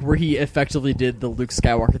episode like where he effectively did the Luke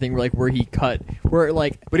Skywalker thing, where he cut where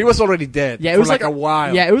like But he was already dead. yeah, it for was like a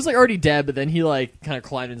while. Yeah, it was like already dead, but then he like kind of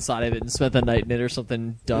climbed inside of it and spent the night in it or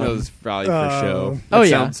something dumb. That was probably for show. Oh, That yeah.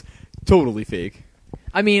 sounds totally fake.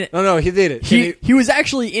 I mean, No, he did it. he was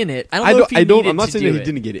actually in it. I don't know if he I don't. needed I'm not to saying do that he it.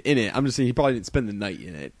 didn't get it in it. I'm just saying he probably didn't spend the night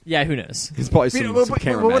in it. Yeah, who knows? It's probably You some, know, some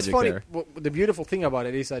camera what's magic funny? there. The beautiful thing about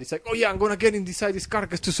it is that it's like, oh yeah, I'm gonna get inside this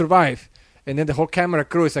carcass to survive, and then the whole camera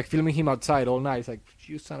crew is like filming him outside all night. It's like,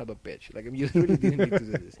 you son of a bitch! Like you really didn't need to do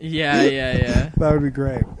this. Yeah. that would be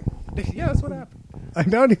great. Yeah, that's what happened. I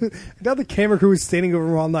know the camera crew was standing over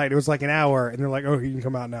him all night. It was like an hour, and they're like, "Oh, you can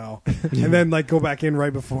come out now," and then like go back in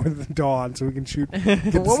right before the dawn so we can shoot get But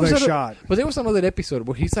this what was nice that- shot. But there was another episode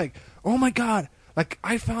where he's like, oh my god, like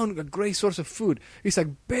I found a great source of food. It's like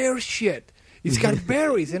bear shit. It's got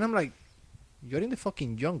berries, and I'm like, you're in the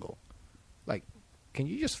fucking jungle. Like, can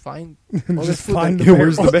you just find all the Just food? find that- the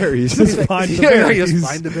Where's the berries? Just He's like, find the yeah, berries. just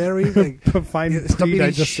find the berries. Like, Find Yeah, stop eating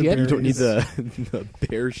pre-digested shit. berries. You don't need the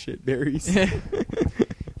bear shit berries.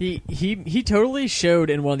 He totally showed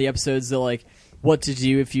in one of the episodes that like what to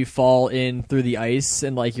do if you fall in through the ice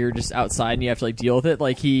and like you're just outside and you have to like deal with it.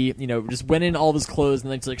 Like he just went in all of his clothes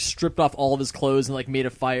and then just, like stripped off all of his clothes and like made a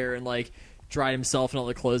fire and like dried himself and all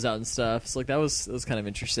the clothes out and stuff. So like that was kind of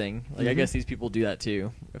interesting. Like I guess these people do that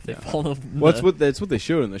too if they fall in the Well, that's what they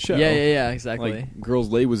showed in the show. yeah exactly. Like girls'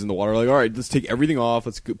 lay was in the water. Like, all right, let's take everything off.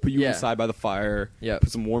 Let's put you Yeah. inside by the fire. Yep. Put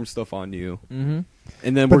some warm stuff on you, Mm-hmm.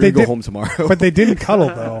 and then But we're they gonna go did- home tomorrow. But they didn't cuddle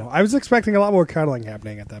though. I was expecting a lot more cuddling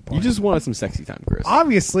happening at that point. you just wanted some sexy time, Chris.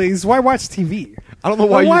 obviously this is why I watch TV. I don't know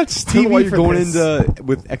why I you. watch I don't know why TV you're for going this. into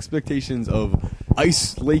with expectations of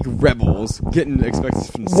Ice Lake Rebels, getting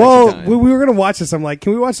expectations from sexy Well, time. we were gonna watch this. I'm like,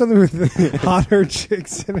 can we watch something with hotter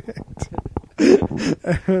chicks in it?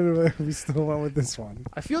 I don't know if we still went with this one.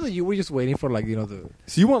 I feel that you were just waiting for like the.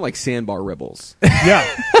 so you want like sandbar rebels, Yeah,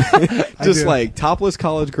 I just do. like topless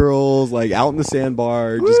college girls, like out in the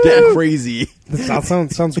sandbar, just getting crazy. That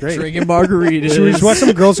sounds great. Drinking margaritas. Should we just watch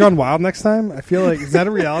some Girls Gone Wild next time? I feel like is that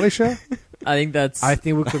a reality show? I think that's. I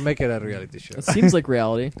think we could make it a reality show. it seems like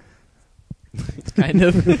reality. It's kind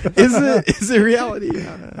of. Is it reality?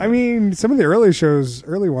 I mean, some of the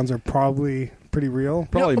early ones are probably pretty real.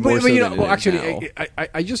 Probably No, more but so you than know, it well, is actually, now.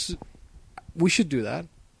 I just we should do that.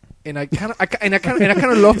 And I kind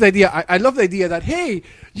of love the idea. I love the idea that hey,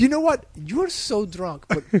 you know what? You're so drunk,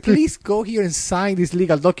 but please go here and sign this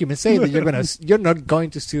legal document saying that you're not going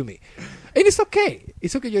to sue me. And it's okay.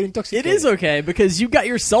 It's okay. You're It intoxicated. is okay because you got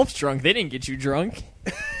yourself drunk. They didn't get you drunk.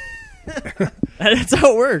 That's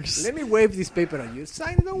how it works. Let me wave this paper on you.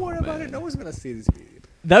 Sign it. Don't worry about it. No one's gonna see this video.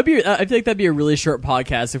 That'd be. I feel like that'd be a really short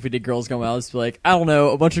podcast if we did Girls Gone Wild. It's like I don't know,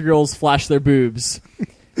 a bunch of girls flash their boobs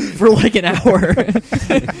for like an hour.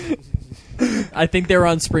 I think they were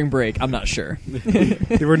on spring break. I'm not sure.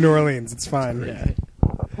 They were in New Orleans. It's fine.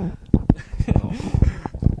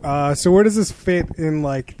 Yeah. So where does this fit in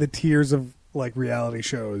like the tiers of like reality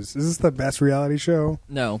shows? Is this the best reality show?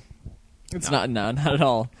 No, it's not. No, not at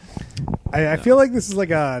all. I feel like this is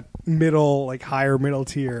like a middle, like higher middle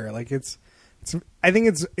tier. Like it's I think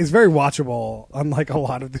it's very watchable, unlike a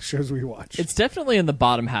lot of the shows we watch. It's definitely in the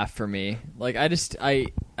bottom half for me. Like I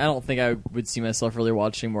don't think I would see myself really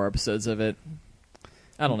watching more episodes of it.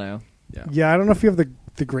 I don't know. Yeah, I don't know if you have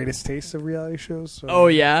the greatest taste of reality shows. So. Oh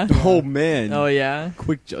yeah. Oh man. Oh yeah.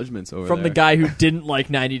 Quick judgments over From there. the guy who didn't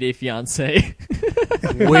like 90 Day Fiance.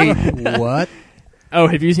 Wait, what? Oh,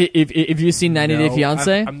 have you seen 90 Day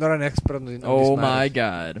Fiance? I'm not an expert on these Oh my matters.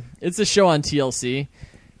 god. It's a show on TLC,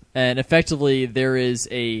 and effectively there is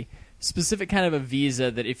a specific kind of a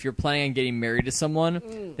visa that if you're planning on getting married to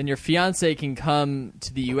someone, then your fiance can come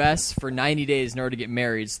to the US for 90 days in order to get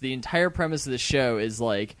married. So the entire premise of the show is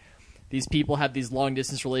like these people have these long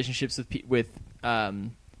distance relationships with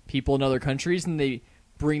people in other countries, and they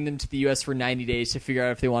bring them to the US for 90 days to figure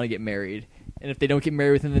out if they want to get married. And if they don't get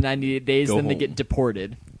married within the 90 days, Go then they home. get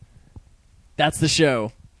deported. That's the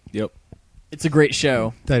show. Yep. It's a great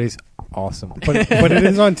show. That is awesome. but it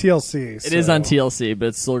is on TLC. It is on TLC, but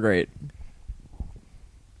it's still great.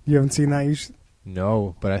 You haven't seen that? You should,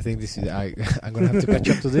 No, but I think this is. I'm gonna have to catch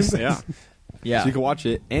up to this. Yeah. Yeah. So you can watch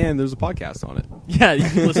it, and there's a podcast on it. Yeah, you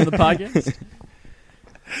can listen to the podcast.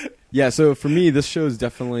 Yeah, so for me, this show is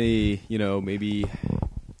definitely, maybe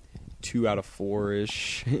 2 out of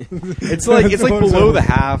 4-ish. it's like below the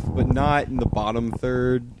half, but not in the bottom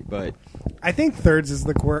third. But I think thirds is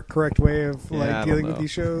the correct way of Yeah, I don't dealing with know.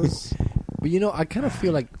 these shows. But I kind of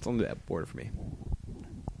feel like it's on the border for me.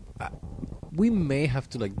 we may have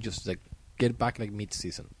to just get back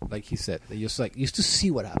mid-season, like he said, just to see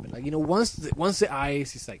what happened. Once the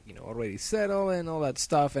ice is already settled and all that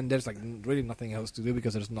stuff, and there's really nothing else to do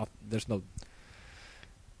because there's no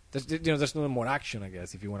more action, I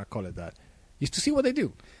guess, if you want to call it that. Just to see what they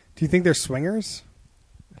do. Do you think they're swingers?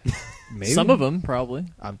 Maybe Some of them, probably.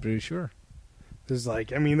 I'm pretty sure. There's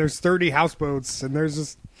there's 30 houseboats, and there's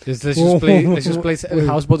just Let's just play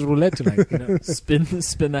houseboat roulette tonight. Spin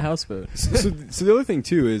the houseboat. So the other thing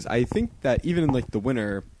too is I think that even in the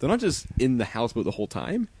winter, they're not just in the houseboat the whole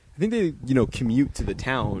time. I think they commute to the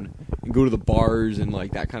town and go to the bars and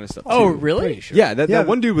that kind of stuff. Oh, too. really? Pretty sure. Yeah, that Yeah.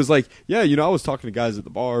 one dude was like, yeah, I was talking to guys at the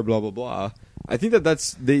bar, blah blah blah. I think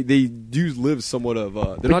that's they do live somewhat of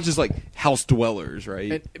they're not just house dwellers,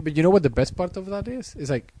 right? But you know what the best part of that is?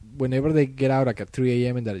 It's whenever they get out at 3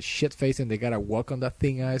 a.m. and that is shit face and they gotta walk on that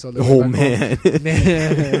thin ice all the way Oh back man,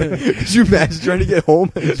 home. could you imagine trying to get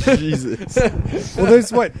home? Jesus. well,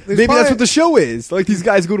 there's what there's Maybe that's probably- what the show is. These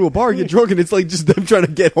guys go to a bar, get drunk, and it's just them trying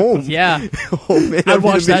to get home. Yeah. Oh man, I'd that'd be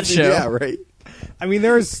watch that amazing. show. Yeah, right. I mean,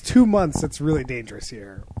 there's 2 months that's really dangerous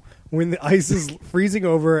here, when the ice is freezing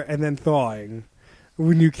over and then thawing,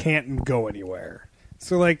 when you can't go anywhere.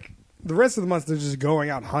 So the rest of the months they're just going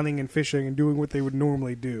out hunting and fishing and doing what they would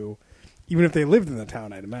normally do, even if they lived in the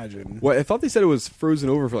town, I'd imagine. Well, I thought they said it was frozen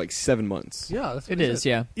over for 7 months. Yeah, that's what It is,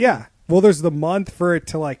 yeah. Yeah. Well, there's the month for it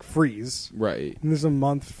to freeze, Right. and there's a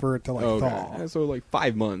month for it to thaw. Yeah, so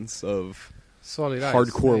 5 months of solid ice.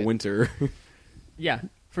 hardcore right? winter. Yeah,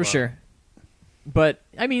 for sure. But,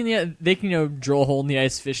 I mean, yeah, they can, drill a hole in the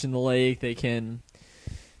ice, fish in the lake. They can,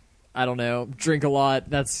 I don't know, drink a lot.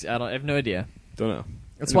 I have no idea. Don't know.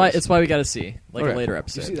 It's Anyways. why we got to see, a Okay. later You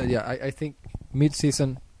episode. see that? Yeah, I think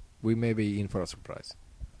mid-season we may be in for a surprise.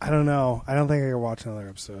 I don't know. I don't think I could watch another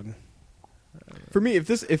episode. For me,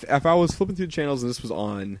 if I was flipping through the channels and this was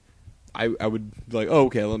on, I would be like, oh,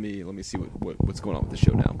 okay, let me see what's going on with the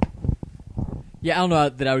show now. Yeah, I don't know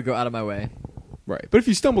that I would go out of my way. Right. But if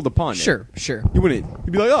you stumbled upon it, Sure. you wouldn't.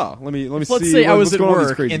 You'd be like, oh, let me Let's see. say I was what's at going on with these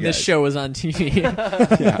work crazy and this guys. show was on TV.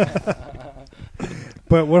 Yeah.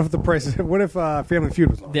 But what if the price? What if Family Feud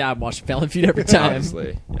was on? Yeah, I'm watching Family Feud every time.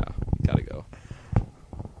 Honestly, yeah, gotta go.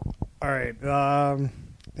 All right.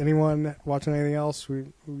 Anyone watching anything else? We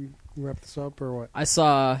wrap this up or what? I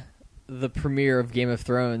saw the premiere of Game of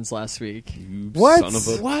Thrones last week. You What? son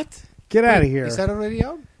of a... What? Get out of here! Is that already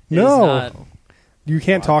out? It is No, not- you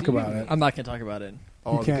can't What talk do you about mean? it. I'm not going to talk about it.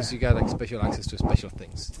 Oh, You because can't. you got special access to special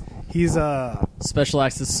things. He's Special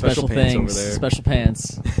access, Special special pants over things, there. special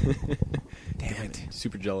pants. Damn it.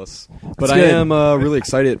 Super jealous. But I good. am really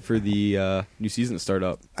excited for the new season to start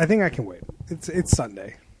up. I think I can wait. It's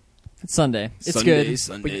Sunday. It's Sunday. It's Sunday, good.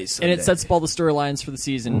 Sunday, And Sunday. it sets up all the storylines for the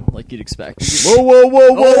season like you'd expect. Whoa, whoa,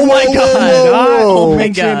 whoa, whoa! Oh my whoa, God. whoa, Not whoa. my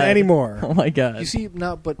mention God. anymore. Oh my god. You see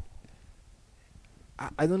now, but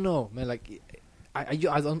I don't know, man. I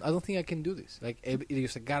don't think I can do this. I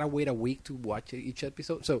gotta wait a week to watch each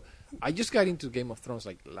episode. So I just got into Game of Thrones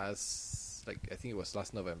I think it was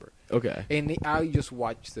last November, Okay. and I just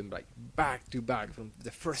watched them back to back from the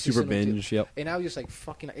first Super season until- binge. Yep. and I was just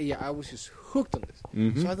fucking I was just hooked on this.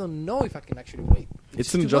 Mhm. So I don't know if I can actually wait.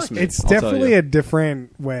 It's an too adjustment. It's I'll tell definitely you. a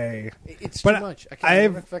different way. It's But too much. I can't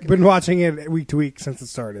I've even fucking- been watching it week to week since it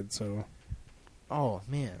started. So Oh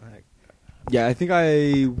man, Yeah, I think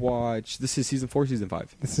I watched. This is season 4, season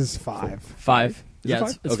 5. this is 5. 5. Is Yeah, it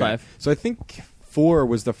it's 5? it's Okay. 5. So I think 4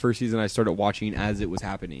 was the first season I started watching as it was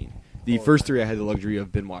happening. The first 3 I had the luxury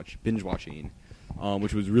of binge watching,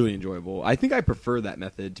 which was really enjoyable. I think I prefer that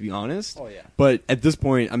method, to be honest. Oh, yeah. But at this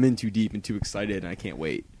point, I'm in too deep and too excited, and I can't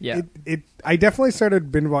wait. Yeah. I definitely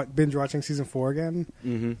started binge watching season 4 again,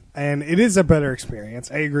 Mm-hmm. and it is a better experience.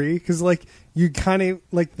 I agree because like you kind of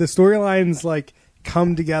like the storylines like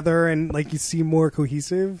come together and like you see more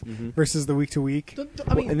cohesive versus the week to week.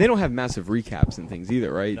 I mean, And they don't have massive recaps and things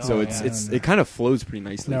either, right? No, so yeah. it kind of flows pretty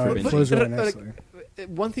nicely No, for it binge. flows really like, nicely.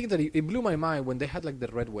 one thing that it blew my mind when they had like the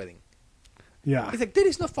red wedding. Yeah, It's like there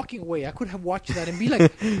is no fucking way I could have watched that and be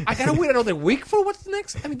like, I gotta wait another week for what's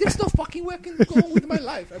next. I mean, there's no fucking way I can go on with my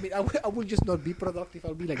life. I mean, I will just not be productive.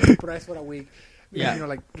 I'll be like depressed for a week. Yeah. You know,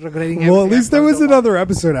 like regretting. well, at everything least I've there done was so far. another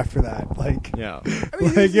episode after that. Like, Yeah. I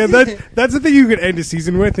mean, like yeah, that's the thing you could end a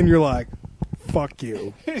season with, and you're like, "Fuck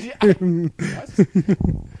you."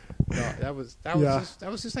 No, that was Yeah.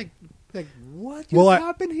 just like what Well,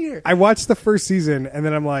 happened here? I watched the first season, and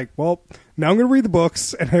then I'm like, "Well, now I'm gonna read the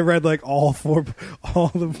books," and I read like all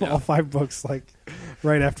 5 books like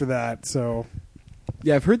right after that. So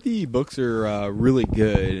Yeah, I've heard the books are really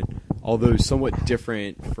good, although somewhat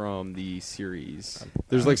different from the series.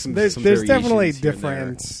 There's like some there's variations definitely here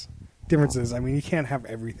and there. differences. I mean, you can't have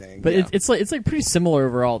everything. But Yeah. it's like pretty similar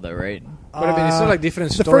overall, though, right? But I mean, it's not like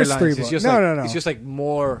different the first 3 storylines. It's books. just No, like, no. It's just like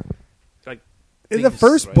more like The things,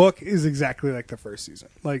 first right? book is exactly like the first season.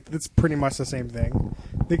 Like it's pretty much the same thing.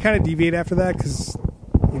 They kind of deviate after that because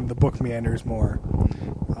the book meanders more.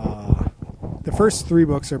 The first 3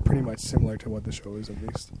 books are pretty much similar to what the show is, at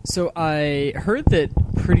least. So I heard that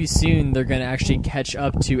pretty soon they're going to actually catch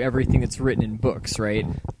up to everything that's written in books, right?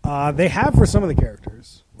 They have for some of the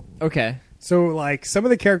characters. Okay. So like some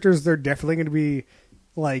of the characters, they're definitely going to be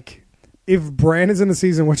like, if Bran is in the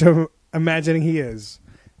season, which I'm imagining he is,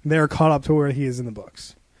 they're caught up to where he is in the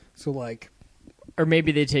books. So like, Or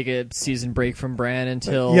maybe they take a season break from Bran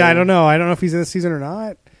until... yeah, I don't know. I don't know if he's in the season or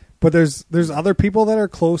not. But there's other people that are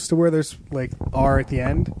close to where there's like are at the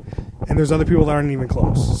end, and there's other people that aren't even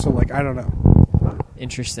close. So like I don't know.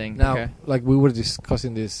 Interesting. Now, Okay. like we were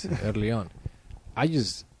discussing this early on, I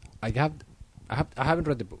haven't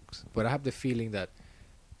read the books, but I have the feeling that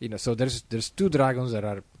so there's 2 dragons that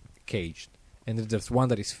are caged, and there's one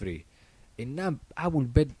that is free, and I will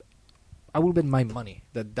bet my money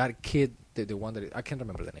that kid, the one that I can't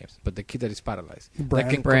remember the names, but the kid that is paralyzed, Bran.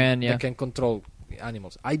 that can Bran, yeah. that can control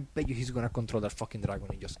animals. I bet you he's gonna control that fucking dragon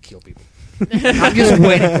and just kill people. I'm just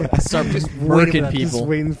waiting for that. Start just waiting murking for that. Just people.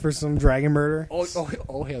 waiting for some dragon murder.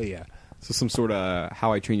 Oh hell yeah! So some sort of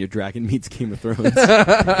How I Train Your Dragon meets Game of Thrones.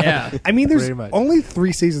 Yeah. I mean, there's Pretty much. only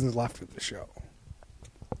 3 seasons left of the show.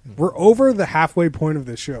 We're over the halfway point of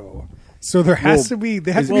the show, so there has to be.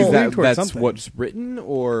 They have to be leaning towards that's something. what's written,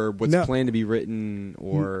 or what's No. planned to be written,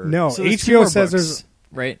 or No, So there's 2 HBO more says books, there's.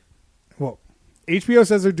 right? Well, HBO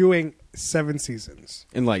says they're doing 7 seasons.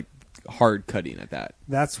 and like hard cutting at that.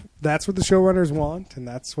 That's what the showrunners want, and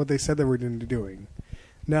that's what they said they were going to be doing.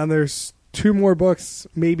 Now there's 2 more books,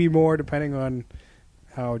 maybe more, depending on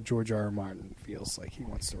how George R. R. Martin feels like he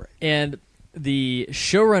wants to write. And the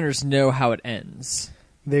showrunners know how it ends.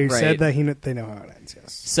 They Right. said that they know how it ends.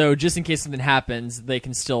 Yes. So just in case something happens, they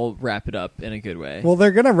can still wrap it up in a good way. Well,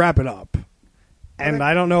 they're gonna wrap it up, and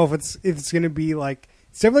I don't know if it's gonna be like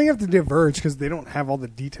it's definitely have to diverge because they don't have all the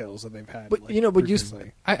details that they've had. But like, but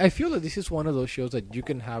previously. I feel that this is one of those shows that you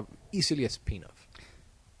can have easily a spin-off.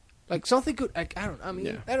 Like something could, I don't. I mean,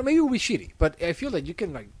 Yeah. I don't, maybe it will be shitty, but I feel that you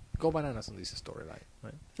can like go bananas on this storyline.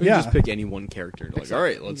 Right? You Yeah. just pick any one character. Like, Exactly. all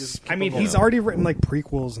right, You let's. just I mean, keep he's on already written like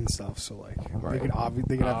prequels and stuff, so like Right. they could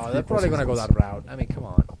obviously they could have. they're prequel probably gonna go seasons. that route. I mean, come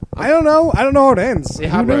on. I don't know. I don't know how it ends. It Who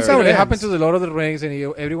happened, knows how it it ends? happened to the Lord of the Rings, and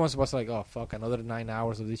everyone's was like, "Oh fuck, another 9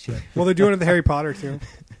 hours of this shit." Well, they're doing it with Harry Potter too.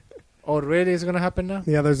 Oh, really? Is it gonna happen now?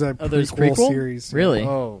 Yeah, there's a there's prequel prequel? series. Really?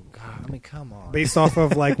 Oh god, I mean, come on. Based off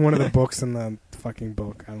of like one of the books in the fucking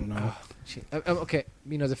book. I don't know. Oh, shit. Okay,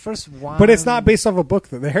 the first one. But it's not based off a book,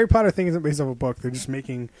 though. The Harry Potter thing isn't based off a book. They're just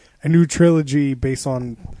making a new trilogy based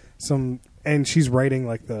on some... And she's writing,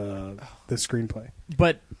 like, the screenplay.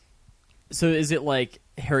 But so is it like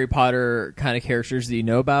Harry Potter kind of characters that you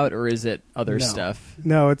know about, or is it other No. stuff?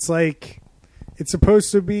 No, it's like... It's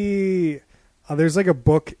supposed to be... there's, like, a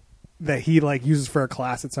book that he, like, uses for a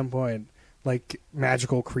class at some point. Like,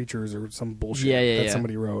 magical creatures or some bullshit that Yeah.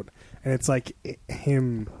 somebody wrote. And it's, like,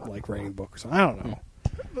 him, like, writing a book or something. I don't know.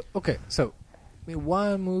 Okay, so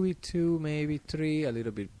one movie, two, maybe three, a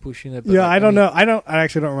little bit pushing it. But Yeah, like, I don't mean, know. I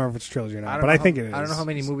actually don't remember if it's a trilogy or not, but I think it is. I don't know how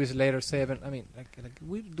many movies later. 7. I mean,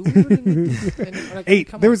 we really need like, 8.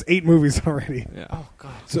 come There on. was 8 movies already. Yeah. Oh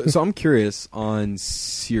God. So I'm curious on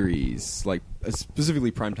series, like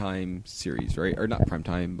specifically primetime series, right? Or not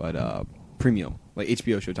primetime, but premium, like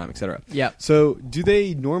HBO, Showtime, etc. Yeah. So do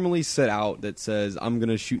they normally set out that says I'm going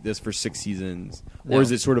to shoot this for 6 seasons, No. or is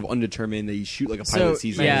it sort of undetermined? They shoot like a pilot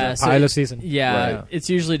season. Yeah, Pilot season. Yeah, Right. it's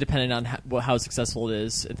usually dependent on how successful it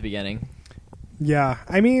is at the beginning. Yeah,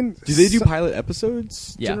 I mean, Do they do pilot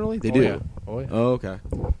episodes Yeah. generally? They Oh, do. yeah. Oh, yeah. Oh, okay.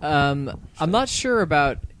 I'm not sure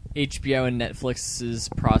about HBO and Netflix's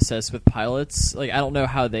process with pilots. Like, I don't know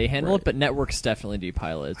how they handle Right. it, but networks definitely do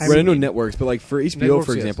pilots. I know networks, but like for HBO, Networks,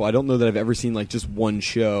 for yes. example, I don't know that I've ever seen like just one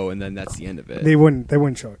show and then that's the end of it. they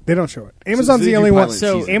wouldn't show it. They don't show it. Amazon's they the do only one. pilot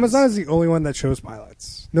So- seasons. Amazon is the only one that shows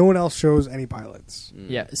pilots. No one else shows any pilots.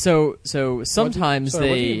 Yeah, so sometimes What do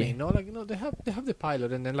they. you mean? No, like they have the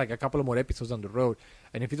pilot and then like a couple of more episodes on the road,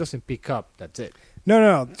 and if it doesn't pick up, that's it.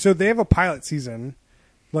 No. So they have a pilot season,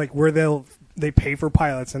 like where they pay for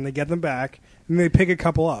pilots and they get them back and they pick a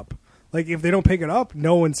couple up. Like if they don't pick it up,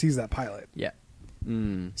 no one sees that pilot. Yeah.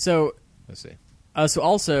 Mm. So Let's see. So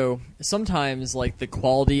also sometimes like the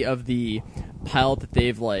quality of the pilot that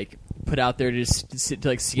they've like put out there to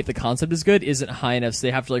like see if the concept is good isn't high enough, so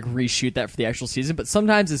they have to like reshoot that for the actual season. But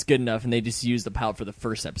sometimes it's good enough, and they just use the pilot for the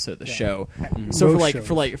first episode of the show. So Most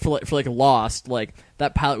for like Lost, like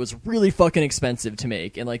that pilot was really fucking expensive to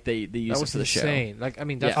make, and like they used That it was for the show. insane. Like I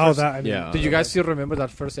mean, that Yeah. first, I mean, Yeah. Did you guys still remember that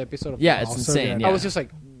first episode? Of Yeah, it's Also insane. good. Yeah. I was just like,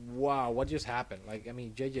 wow, what just happened? Like I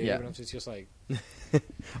mean, J.J. Yeah. Abrams is just like,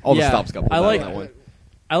 All the Yeah. stops got pulled I out like- on that one.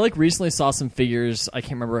 I like recently saw some figures. I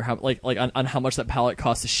can't remember how like on how much that pilot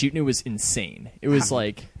cost to shoot, and it was insane. It was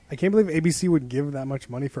like. I can't believe ABC would give that much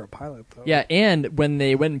money for a pilot, though. Yeah, and when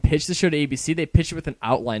they went and pitched the show to ABC, they pitched it with an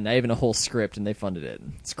outline, not even a whole script, and they funded it.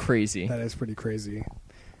 It's crazy. That is pretty crazy.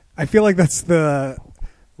 I feel like that's the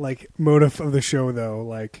motive of the show, though.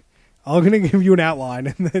 Like, I'm gonna give you an outline,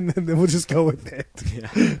 and then we'll just go with it.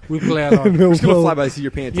 Yeah. we play along. We'll- We're just gonna we'll- fly by the seat of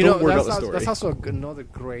your pants. You Don't know, worry about the story. that's also another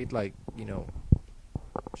great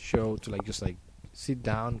show to just sit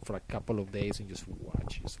down for a couple of days and just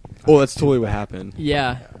watch. Oh, that's totally what happened.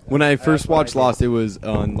 Yeah, When I first That's what I watched did. Lost, it was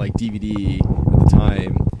on like DVD at the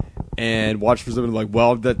time, and watched for something like,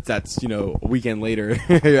 well, that's a weekend later.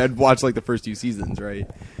 I'd watched like the first 2 seasons, right?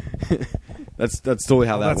 that's totally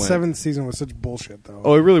how that that went. 7th season was such bullshit, though.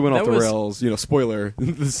 Oh, it really went That off the was- rails. Spoiler: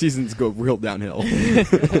 the seasons go real downhill.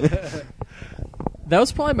 that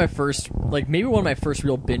was probably my first, like maybe one of my first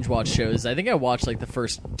real binge watch shows. I think I watched like the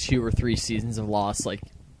first 2 or 3 seasons of Lost, like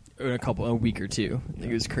in a week or two. I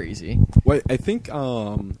think it was crazy. Well, I think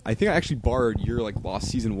I actually borrowed your like Lost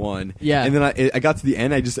season 1. Yeah. And then I got to the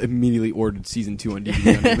end. I just immediately ordered season 2 on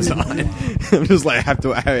DVD on Amazon. I'm just like,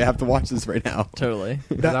 I have to watch this right now. Totally.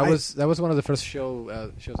 That was one of the first shows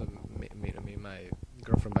that me and my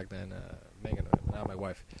girlfriend back then, Megan, now my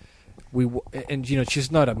wife. And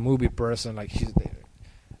she's not a movie person. Like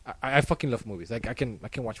I fucking love movies. Like I can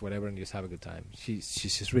watch whatever and just have a good time. She's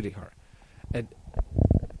just really hard. And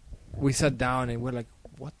we sat down and we're like,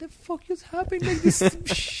 what the fuck just happened? Like this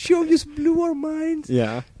show just blew our minds.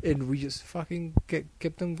 Yeah. And we just fucking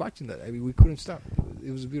kept on watching that. I mean, we couldn't stop.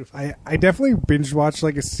 It was beautiful. I definitely binge watched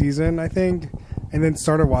like a season, I think, and then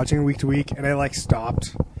started watching week to week, and I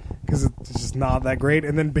stopped because it's just not that great,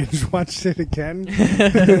 and then binge watched it again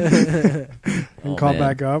and Oh, caught man.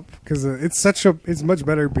 back up because it's much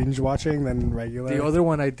better binge watching than regular. The other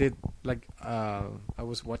one I did, I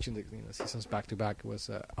was watching the seasons back to back, was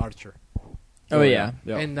Archer. Oh yeah.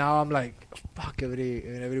 Yeah. And now I'm like, fuck,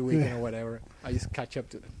 every weekend or whatever, I just catch up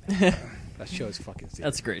to them. That show is fucking sick.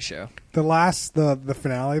 That's a great show. the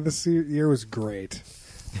finale this year was great.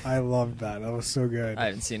 I loved that. That was so good. I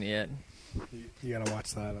haven't seen it yet. You gotta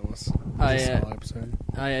watch that. It was I, a solid episode.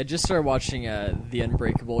 I just started watching The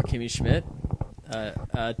Unbreakable Kimmy Schmidt,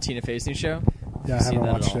 Tina Fey's new show. Yeah, I Seen haven't that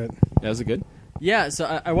at watched all. it. Yeah, was it good? Yeah,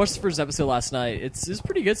 so I watched the first episode last night. It's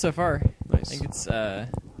pretty good so far. Nice. I think it's I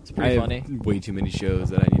pretty have funny. way too many shows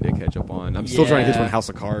that I need to catch up on. I'm still trying to catch Yeah. on House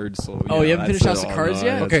of Cards. So, Oh, you haven't that's finished House of all- Cards no,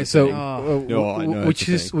 yet? that's Okay, the so thing. No, I know, that's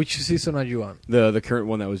the thing. which season are you on? the current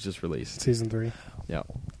one that was just released. Season 3. Yeah,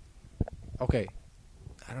 Okay,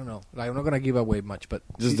 I don't know. Like, I'm not gonna give away much, but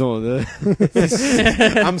just don't.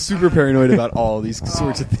 I'm super paranoid about all these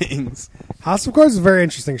sorts of things. House of Cards is a very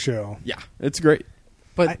interesting show. Yeah, it's great.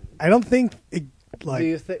 but I don't think it what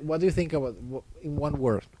do you think about in one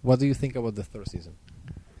word? What do you think about the third season?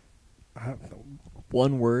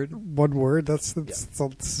 One word. one word. That's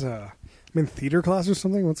I'm in theater class or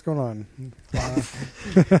something. What's going on? Is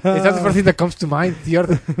that the first thing that comes to mind?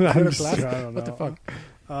 Theater I'm just- class? I don't What the know.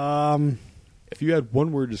 fuck? If you had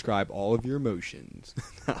one word to describe all of your emotions,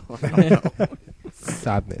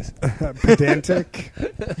 Sadness. Pedantic.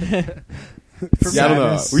 yeah, I don't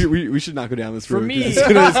know. Sadness. We should not go down this For road. 'cause me- it's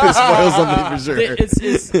gonna spoil something for sure.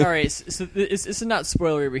 It's all right. So it's not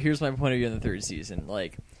spoilery, but here's my point of view on the third season.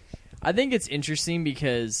 Like, I think it's interesting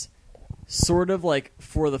because, sort of like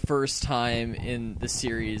for the first time in the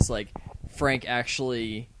series, like Frank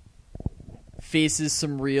actually faces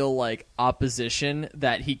some real like opposition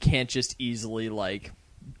that he can't just easily like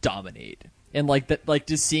dominate, and like that, like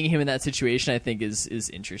just seeing him in that situation, I think is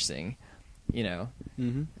interesting. You know,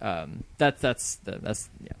 Mm-hmm. that's yeah.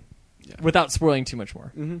 Yeah. Without spoiling too much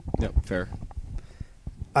more. Mm-hmm. Yep, fair.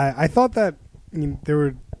 I thought that there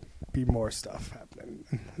would be more stuff happening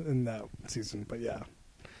in that season, but yeah,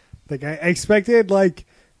 like I expected. Like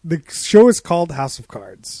the show is called House of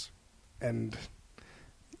Cards, and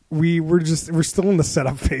we're still in the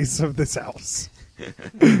setup phase of this house,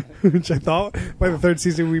 which I thought by the third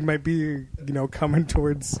season we might be coming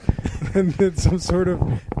towards some sort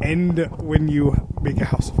of end when you make a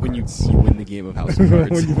House of When you Cards. win the game of House of Cards,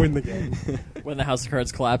 when you win the game, When the House of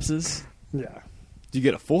Cards collapses. yeah. do you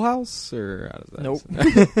get a full house or how does that?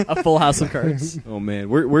 Nope. A full House of Cards. Oh man,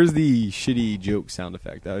 where's the shitty joke sound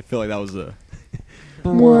effect? I feel like that was a.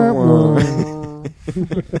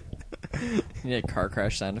 You need a car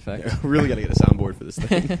crash sound effect. Really got to get a soundboard for this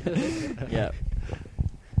thing. Yeah.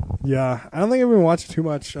 Yeah, I don't think I've been watching too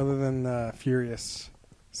much other than Furious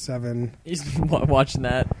 7. He's been watching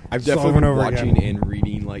that. I've Just definitely over and been over watching again. and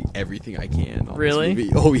reading like everything I can. On Really?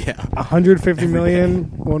 This movie. Oh yeah. 150 million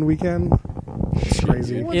one weekend. It's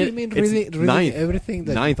crazy. What do you It- mean, it's really ninth. everything?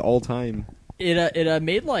 That, 9th all time. It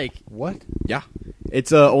made like What? Yeah.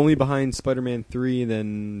 It's only behind Spider-Man 3 and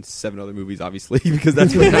then 7 other movies, obviously, because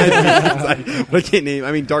that's what I can't name.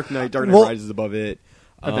 I mean, Dark Knight Well- Rises above it.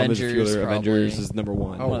 Avengers, There's a few other probably. Avengers is number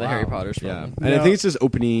one. Oh, one of the Harry wow. Potters. Yeah, Probably. and I Yeah. think it's just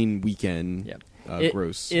opening weekend. Yeah.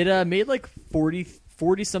 Gross. It made like 40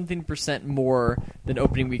 something percent more than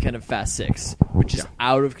opening weekend of Fast 6, which is Yeah.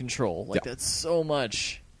 out of control. Like Yeah. that's so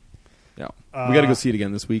much. Yeah, we got to go see it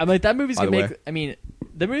again this week. I'm like that movie's by gonna the make. way. I mean,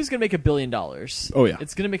 the movie's gonna make $1 billion. Oh, yeah.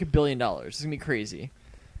 It's gonna make $1 billion. It's gonna be crazy.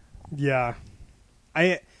 Yeah.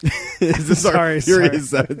 Is this our Sorry, Furious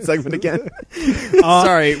segment again?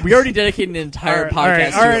 Sorry, we already dedicated an entire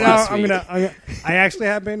podcast all to right, it now last week. I actually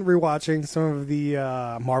have been rewatching some of the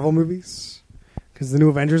Marvel movies because the new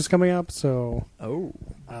Avengers is coming up. So Oh,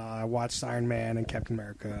 I watched Iron Man and Captain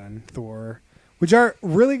America and Thor, which are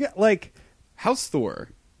really good. Like How's Thor?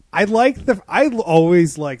 I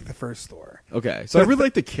always like the first Thor. Okay, so I really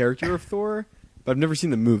like the character of Thor, but I've never seen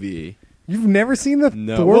the movie. You've never seen the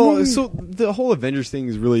No, Thor well, movie? so the whole Avengers thing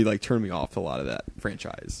is really like turned me off to a lot of that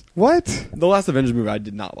franchise. What? The last Avengers movie I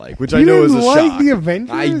did not like, which You I know is a didn't like shock. the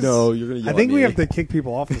Avengers? I know you're gonna. Yell I think at we me. have to kick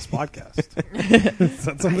people off this podcast. Is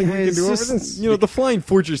that something we can It's do just, over this? You know, the Flying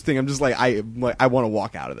Fortress thing. I'm just like I want to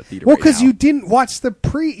walk out of the theater. Well, right because now. you didn't watch the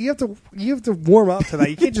pre. You have to warm up to that.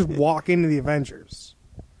 You can't just walk into the Avengers.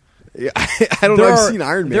 Yeah, I don't know. I've seen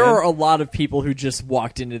Iron Man. There are a lot of people who just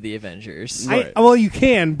walked into the Avengers. Right. Well, you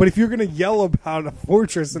can, but if you're gonna yell about a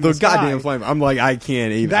fortress in the the sky, goddamn Flying. I'm like I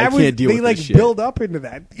can't even. I that can't would, deal they with like this shit. build up into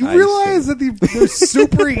that. You I realize that they're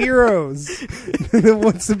superheroes.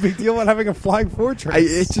 What's the big deal about having a flying fortress?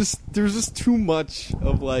 It's just there's just too much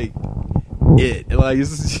of like it. Like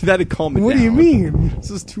it's just, you had to calm it what down. do you mean? This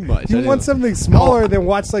is too much. You I want know. something smaller than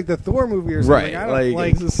watch like the Thor movie or something. Right, I don't,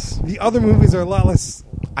 like, like it's just- the other movies are a lot less.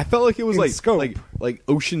 I felt like it was in like scope. like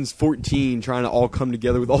Ocean's 14 trying to all come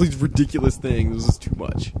together with all these ridiculous things. It was just too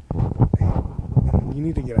much. You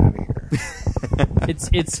need to get out of here.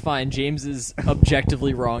 It's fine. James is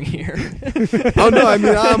objectively wrong here. Oh no, I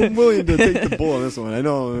mean I'm willing to take the bull on this one. I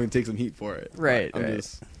know I'm going to take some heat for it. Right, I'm right.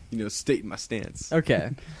 just stating my stance.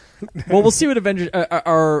 Okay. Well, we'll see what Avengers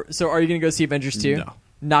are. So, are you going to go see Avengers 2? No.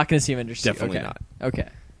 Not going to see Avengers 2. Definitely Okay. not. Okay.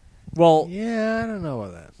 Well, Yeah, I don't know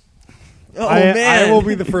about that. oh I will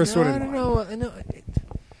be the first No, one. I in don't line. know. I know.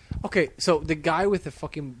 Okay, so the guy with the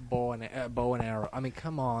fucking bow and arrow. I mean,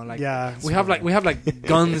 come on, like Yeah, we have like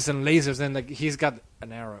guns and lasers, and like he's got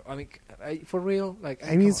an arrow. I mean, for real, like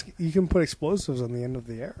And you can put explosives on the end of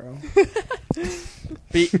the arrow.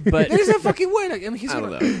 but there's a fucking way. Like I mean, he's I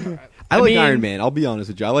don't gonna. know. I like mean- Iron Man. I'll be honest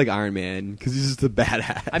with you. I like Iron Man because he's just a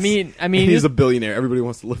badass. I mean, And he's a billionaire. Everybody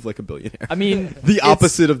wants to live like a billionaire. I mean, The it's-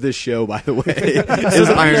 opposite of this show, by the way, is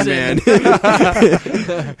the Iron reason-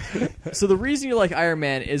 Man. So the reason you like Iron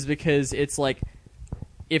Man is because it's like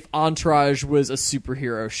if Entourage was a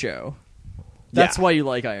superhero show. That's Yeah. why you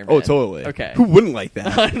like Iron Man. Oh, totally. Okay. Who wouldn't like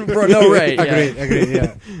that? Bro, no, right. Yeah. Agreed.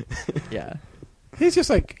 Yeah. Yeah. He's just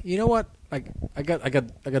like, you know what? Like, I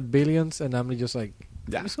got billions, and I'm just like,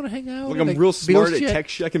 Yeah. I'm just gonna hang out. Like and, I'm real build smart at shit. tech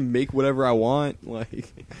shit. I can make whatever I want.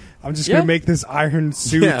 Like, I'm just Yeah. gonna make this iron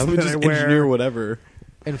suit yeah, let me that just I wear. engineer whatever.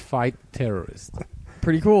 and fight terrorists.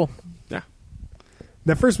 Pretty cool. Yeah.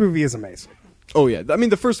 That first movie is amazing. Oh yeah. I mean,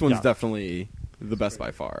 the first one's Yeah. definitely the best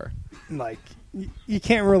by far. Like you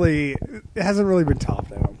can't really. It hasn't really been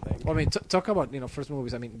topped. I don't think. Well, I mean, talk about first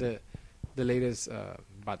movies. I mean, the latest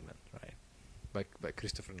Batman, right, by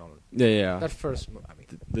Christopher Nolan. Yeah, yeah. That first, I mean,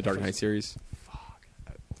 The Dark first- Knight series. Fuck,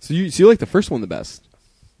 So you like the first one the best?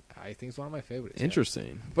 I think it's one of my favorites. yeah.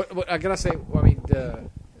 Interesting. But I gotta say, I mean,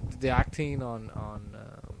 the acting on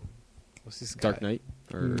what's this guy? Dark Knight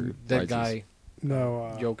or that Rises? guy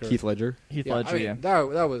No. Joker. Keith Ledger. Heath Yeah, Ledger, I mean, yeah.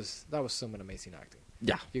 that was some amazing acting.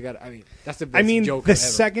 Yeah. You got. I mean, that's the best I mean, Joker the ever.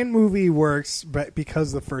 second movie works, but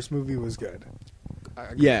because the first movie was good. I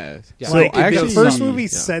agree. Yeah. Yeah. So Like I the actually first movie yeah.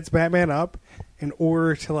 sets Batman up in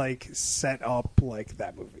order to like set up like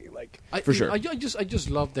that movie. Like For sure. I just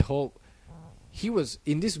love the whole. He was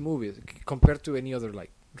in this movie compared to any other like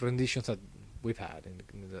renditions that we've had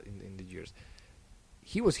in the years.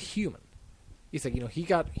 He was human. It's like he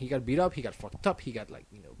got beat up, he got fucked up, he got like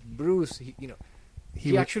bruised.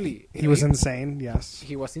 He wa- actually he was insane. Yes.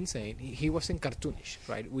 He was insane. He wasn't cartoonish,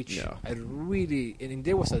 right? Which Yeah. I really and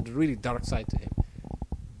there was a really dark side to him.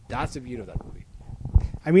 That's the beauty of that movie.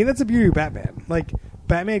 I mean, that's the beauty of Batman. Like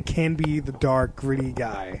Batman can be the dark, gritty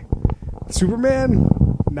guy. Superman,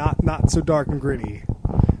 not so dark and gritty.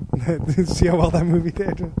 See how well that movie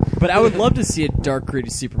did? But I would love to see a dark, gritty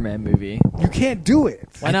Superman movie. You can't do it.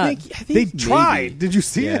 Why not? I think They maybe. tried. Did you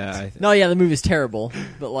see Yeah. it? No, yeah, the movie's terrible.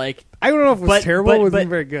 But like, I don't know if it was terrible. It wasn't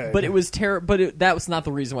very good. But it was terrible. But that was not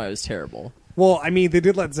the reason why it was terrible. Well, I mean, they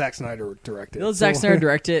did let Zack Snyder direct it. They let Zack so- Snyder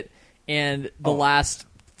direct it, and the Oh. last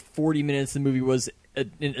 40 minutes of the movie was a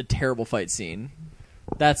terrible fight scene.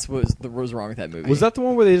 That's what was wrong with that movie. Was that the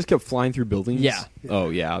one where they just kept flying through buildings? Yeah. Oh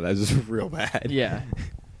yeah, that was real bad. Yeah.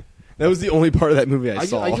 That was the only part of that movie I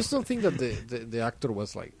saw. I just don't think that the actor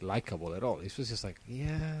was like likable at all. It was just like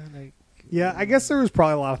like Yeah, I guess there was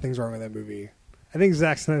probably a lot of things wrong with that movie. I think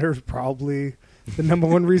Zack Snyder was probably the number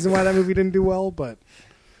one reason why that movie didn't do well, but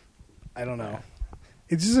I don't know.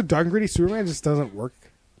 It's just a dark and gritty Superman just doesn't work.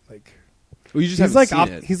 Like well, you just he's haven't like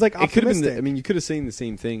seen it. he's like It could have been. optimistic. I mean, you could have seen the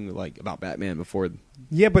same thing like about Batman before.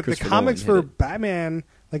 yeah, but Christopher the comics Nolan for hit it. Batman,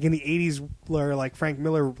 like in the '80s, where like Frank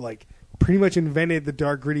Miller like pretty much invented the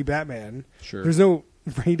dark gritty Batman. Sure. There's no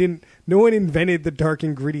no one invented the dark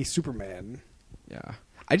and gritty Superman. Yeah.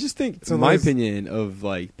 I just think, So my there's- opinion of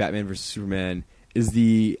like Batman versus Superman is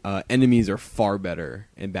the enemies are far better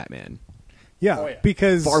in Batman, Yeah, Oh, yeah.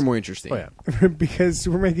 because far more interesting. oh yeah. because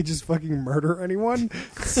Superman could just fucking murder anyone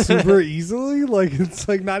super easily. Like it's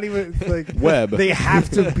like not even it's like Webb. They have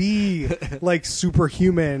to be like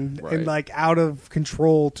superhuman Right. and like out of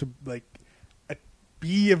control to like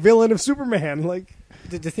be a villain of Superman. Like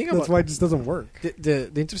The thing that's about why it just doesn't work.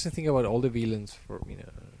 the interesting thing about all the villains for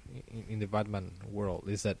in the Batman world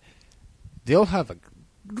is that they all have a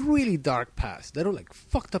really dark past. They're all like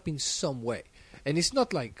fucked up in some way, and it's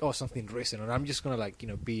not like something recent or I'm just gonna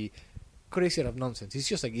be crazy out of nonsense. It's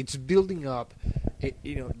just like it's building up.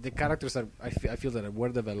 The characters that I feel that were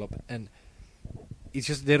developed, and it's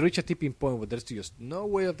just they reach a tipping point where there's just no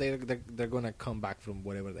way of they're gonna come back from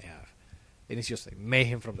whatever they have, and it's just like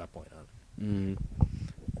mayhem from that point on. Mm.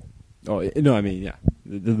 Oh no, I mean, yeah,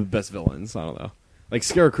 they're the best villains. I don't know, like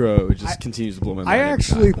Scarecrow just continues to blow my mind. I every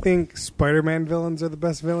actually time. think Spider-Man villains are the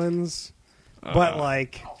best villains, but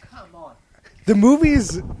like Come on. the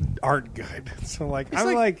movies aren't good. So like It's I'm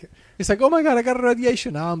like- like It's like, oh my god, I got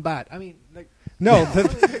radiation. Now I'm bad. I mean, like. no,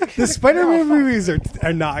 the Spider-Man movies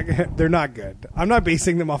are not they're not good. I'm not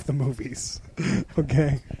basing them off the movies.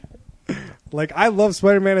 Okay. Like I love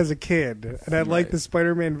Spider-Man as a kid and I like Right. the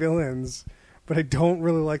Spider-Man villains, but I don't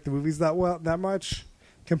really like the movies that much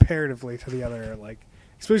comparatively to the other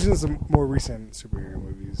especially some more recent superhero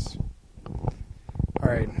movies. All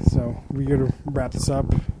right, so we got to wrap this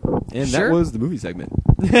up. and Sure. that was the movie segment.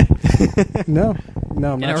 No, I'm In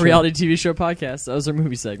not our sure. reality TV show podcast, that was our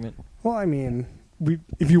movie segment. Well, I mean,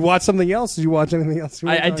 if you watch something else, did you watch anything else?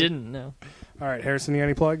 I didn't know. All right, Harrison, you got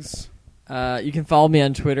any plugs? You can follow me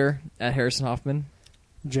on Twitter at Harrison Hoffman.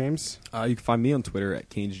 James, You can find me on Twitter at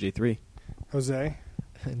KaneJ3. Jose,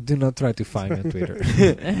 Do not try to find me on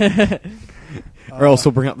Twitter. Or else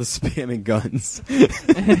we'll bring out the spam and guns.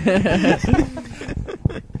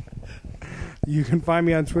 you can find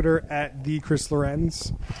me on Twitter at the Chris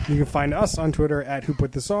Lorenz. You can find us on Twitter at Who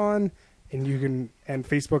Put This On, And you can, and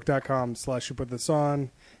facebook.com/who put this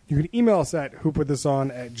on. You can email us at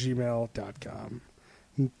whoputthison@gmail.com.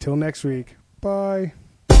 Until next week, bye.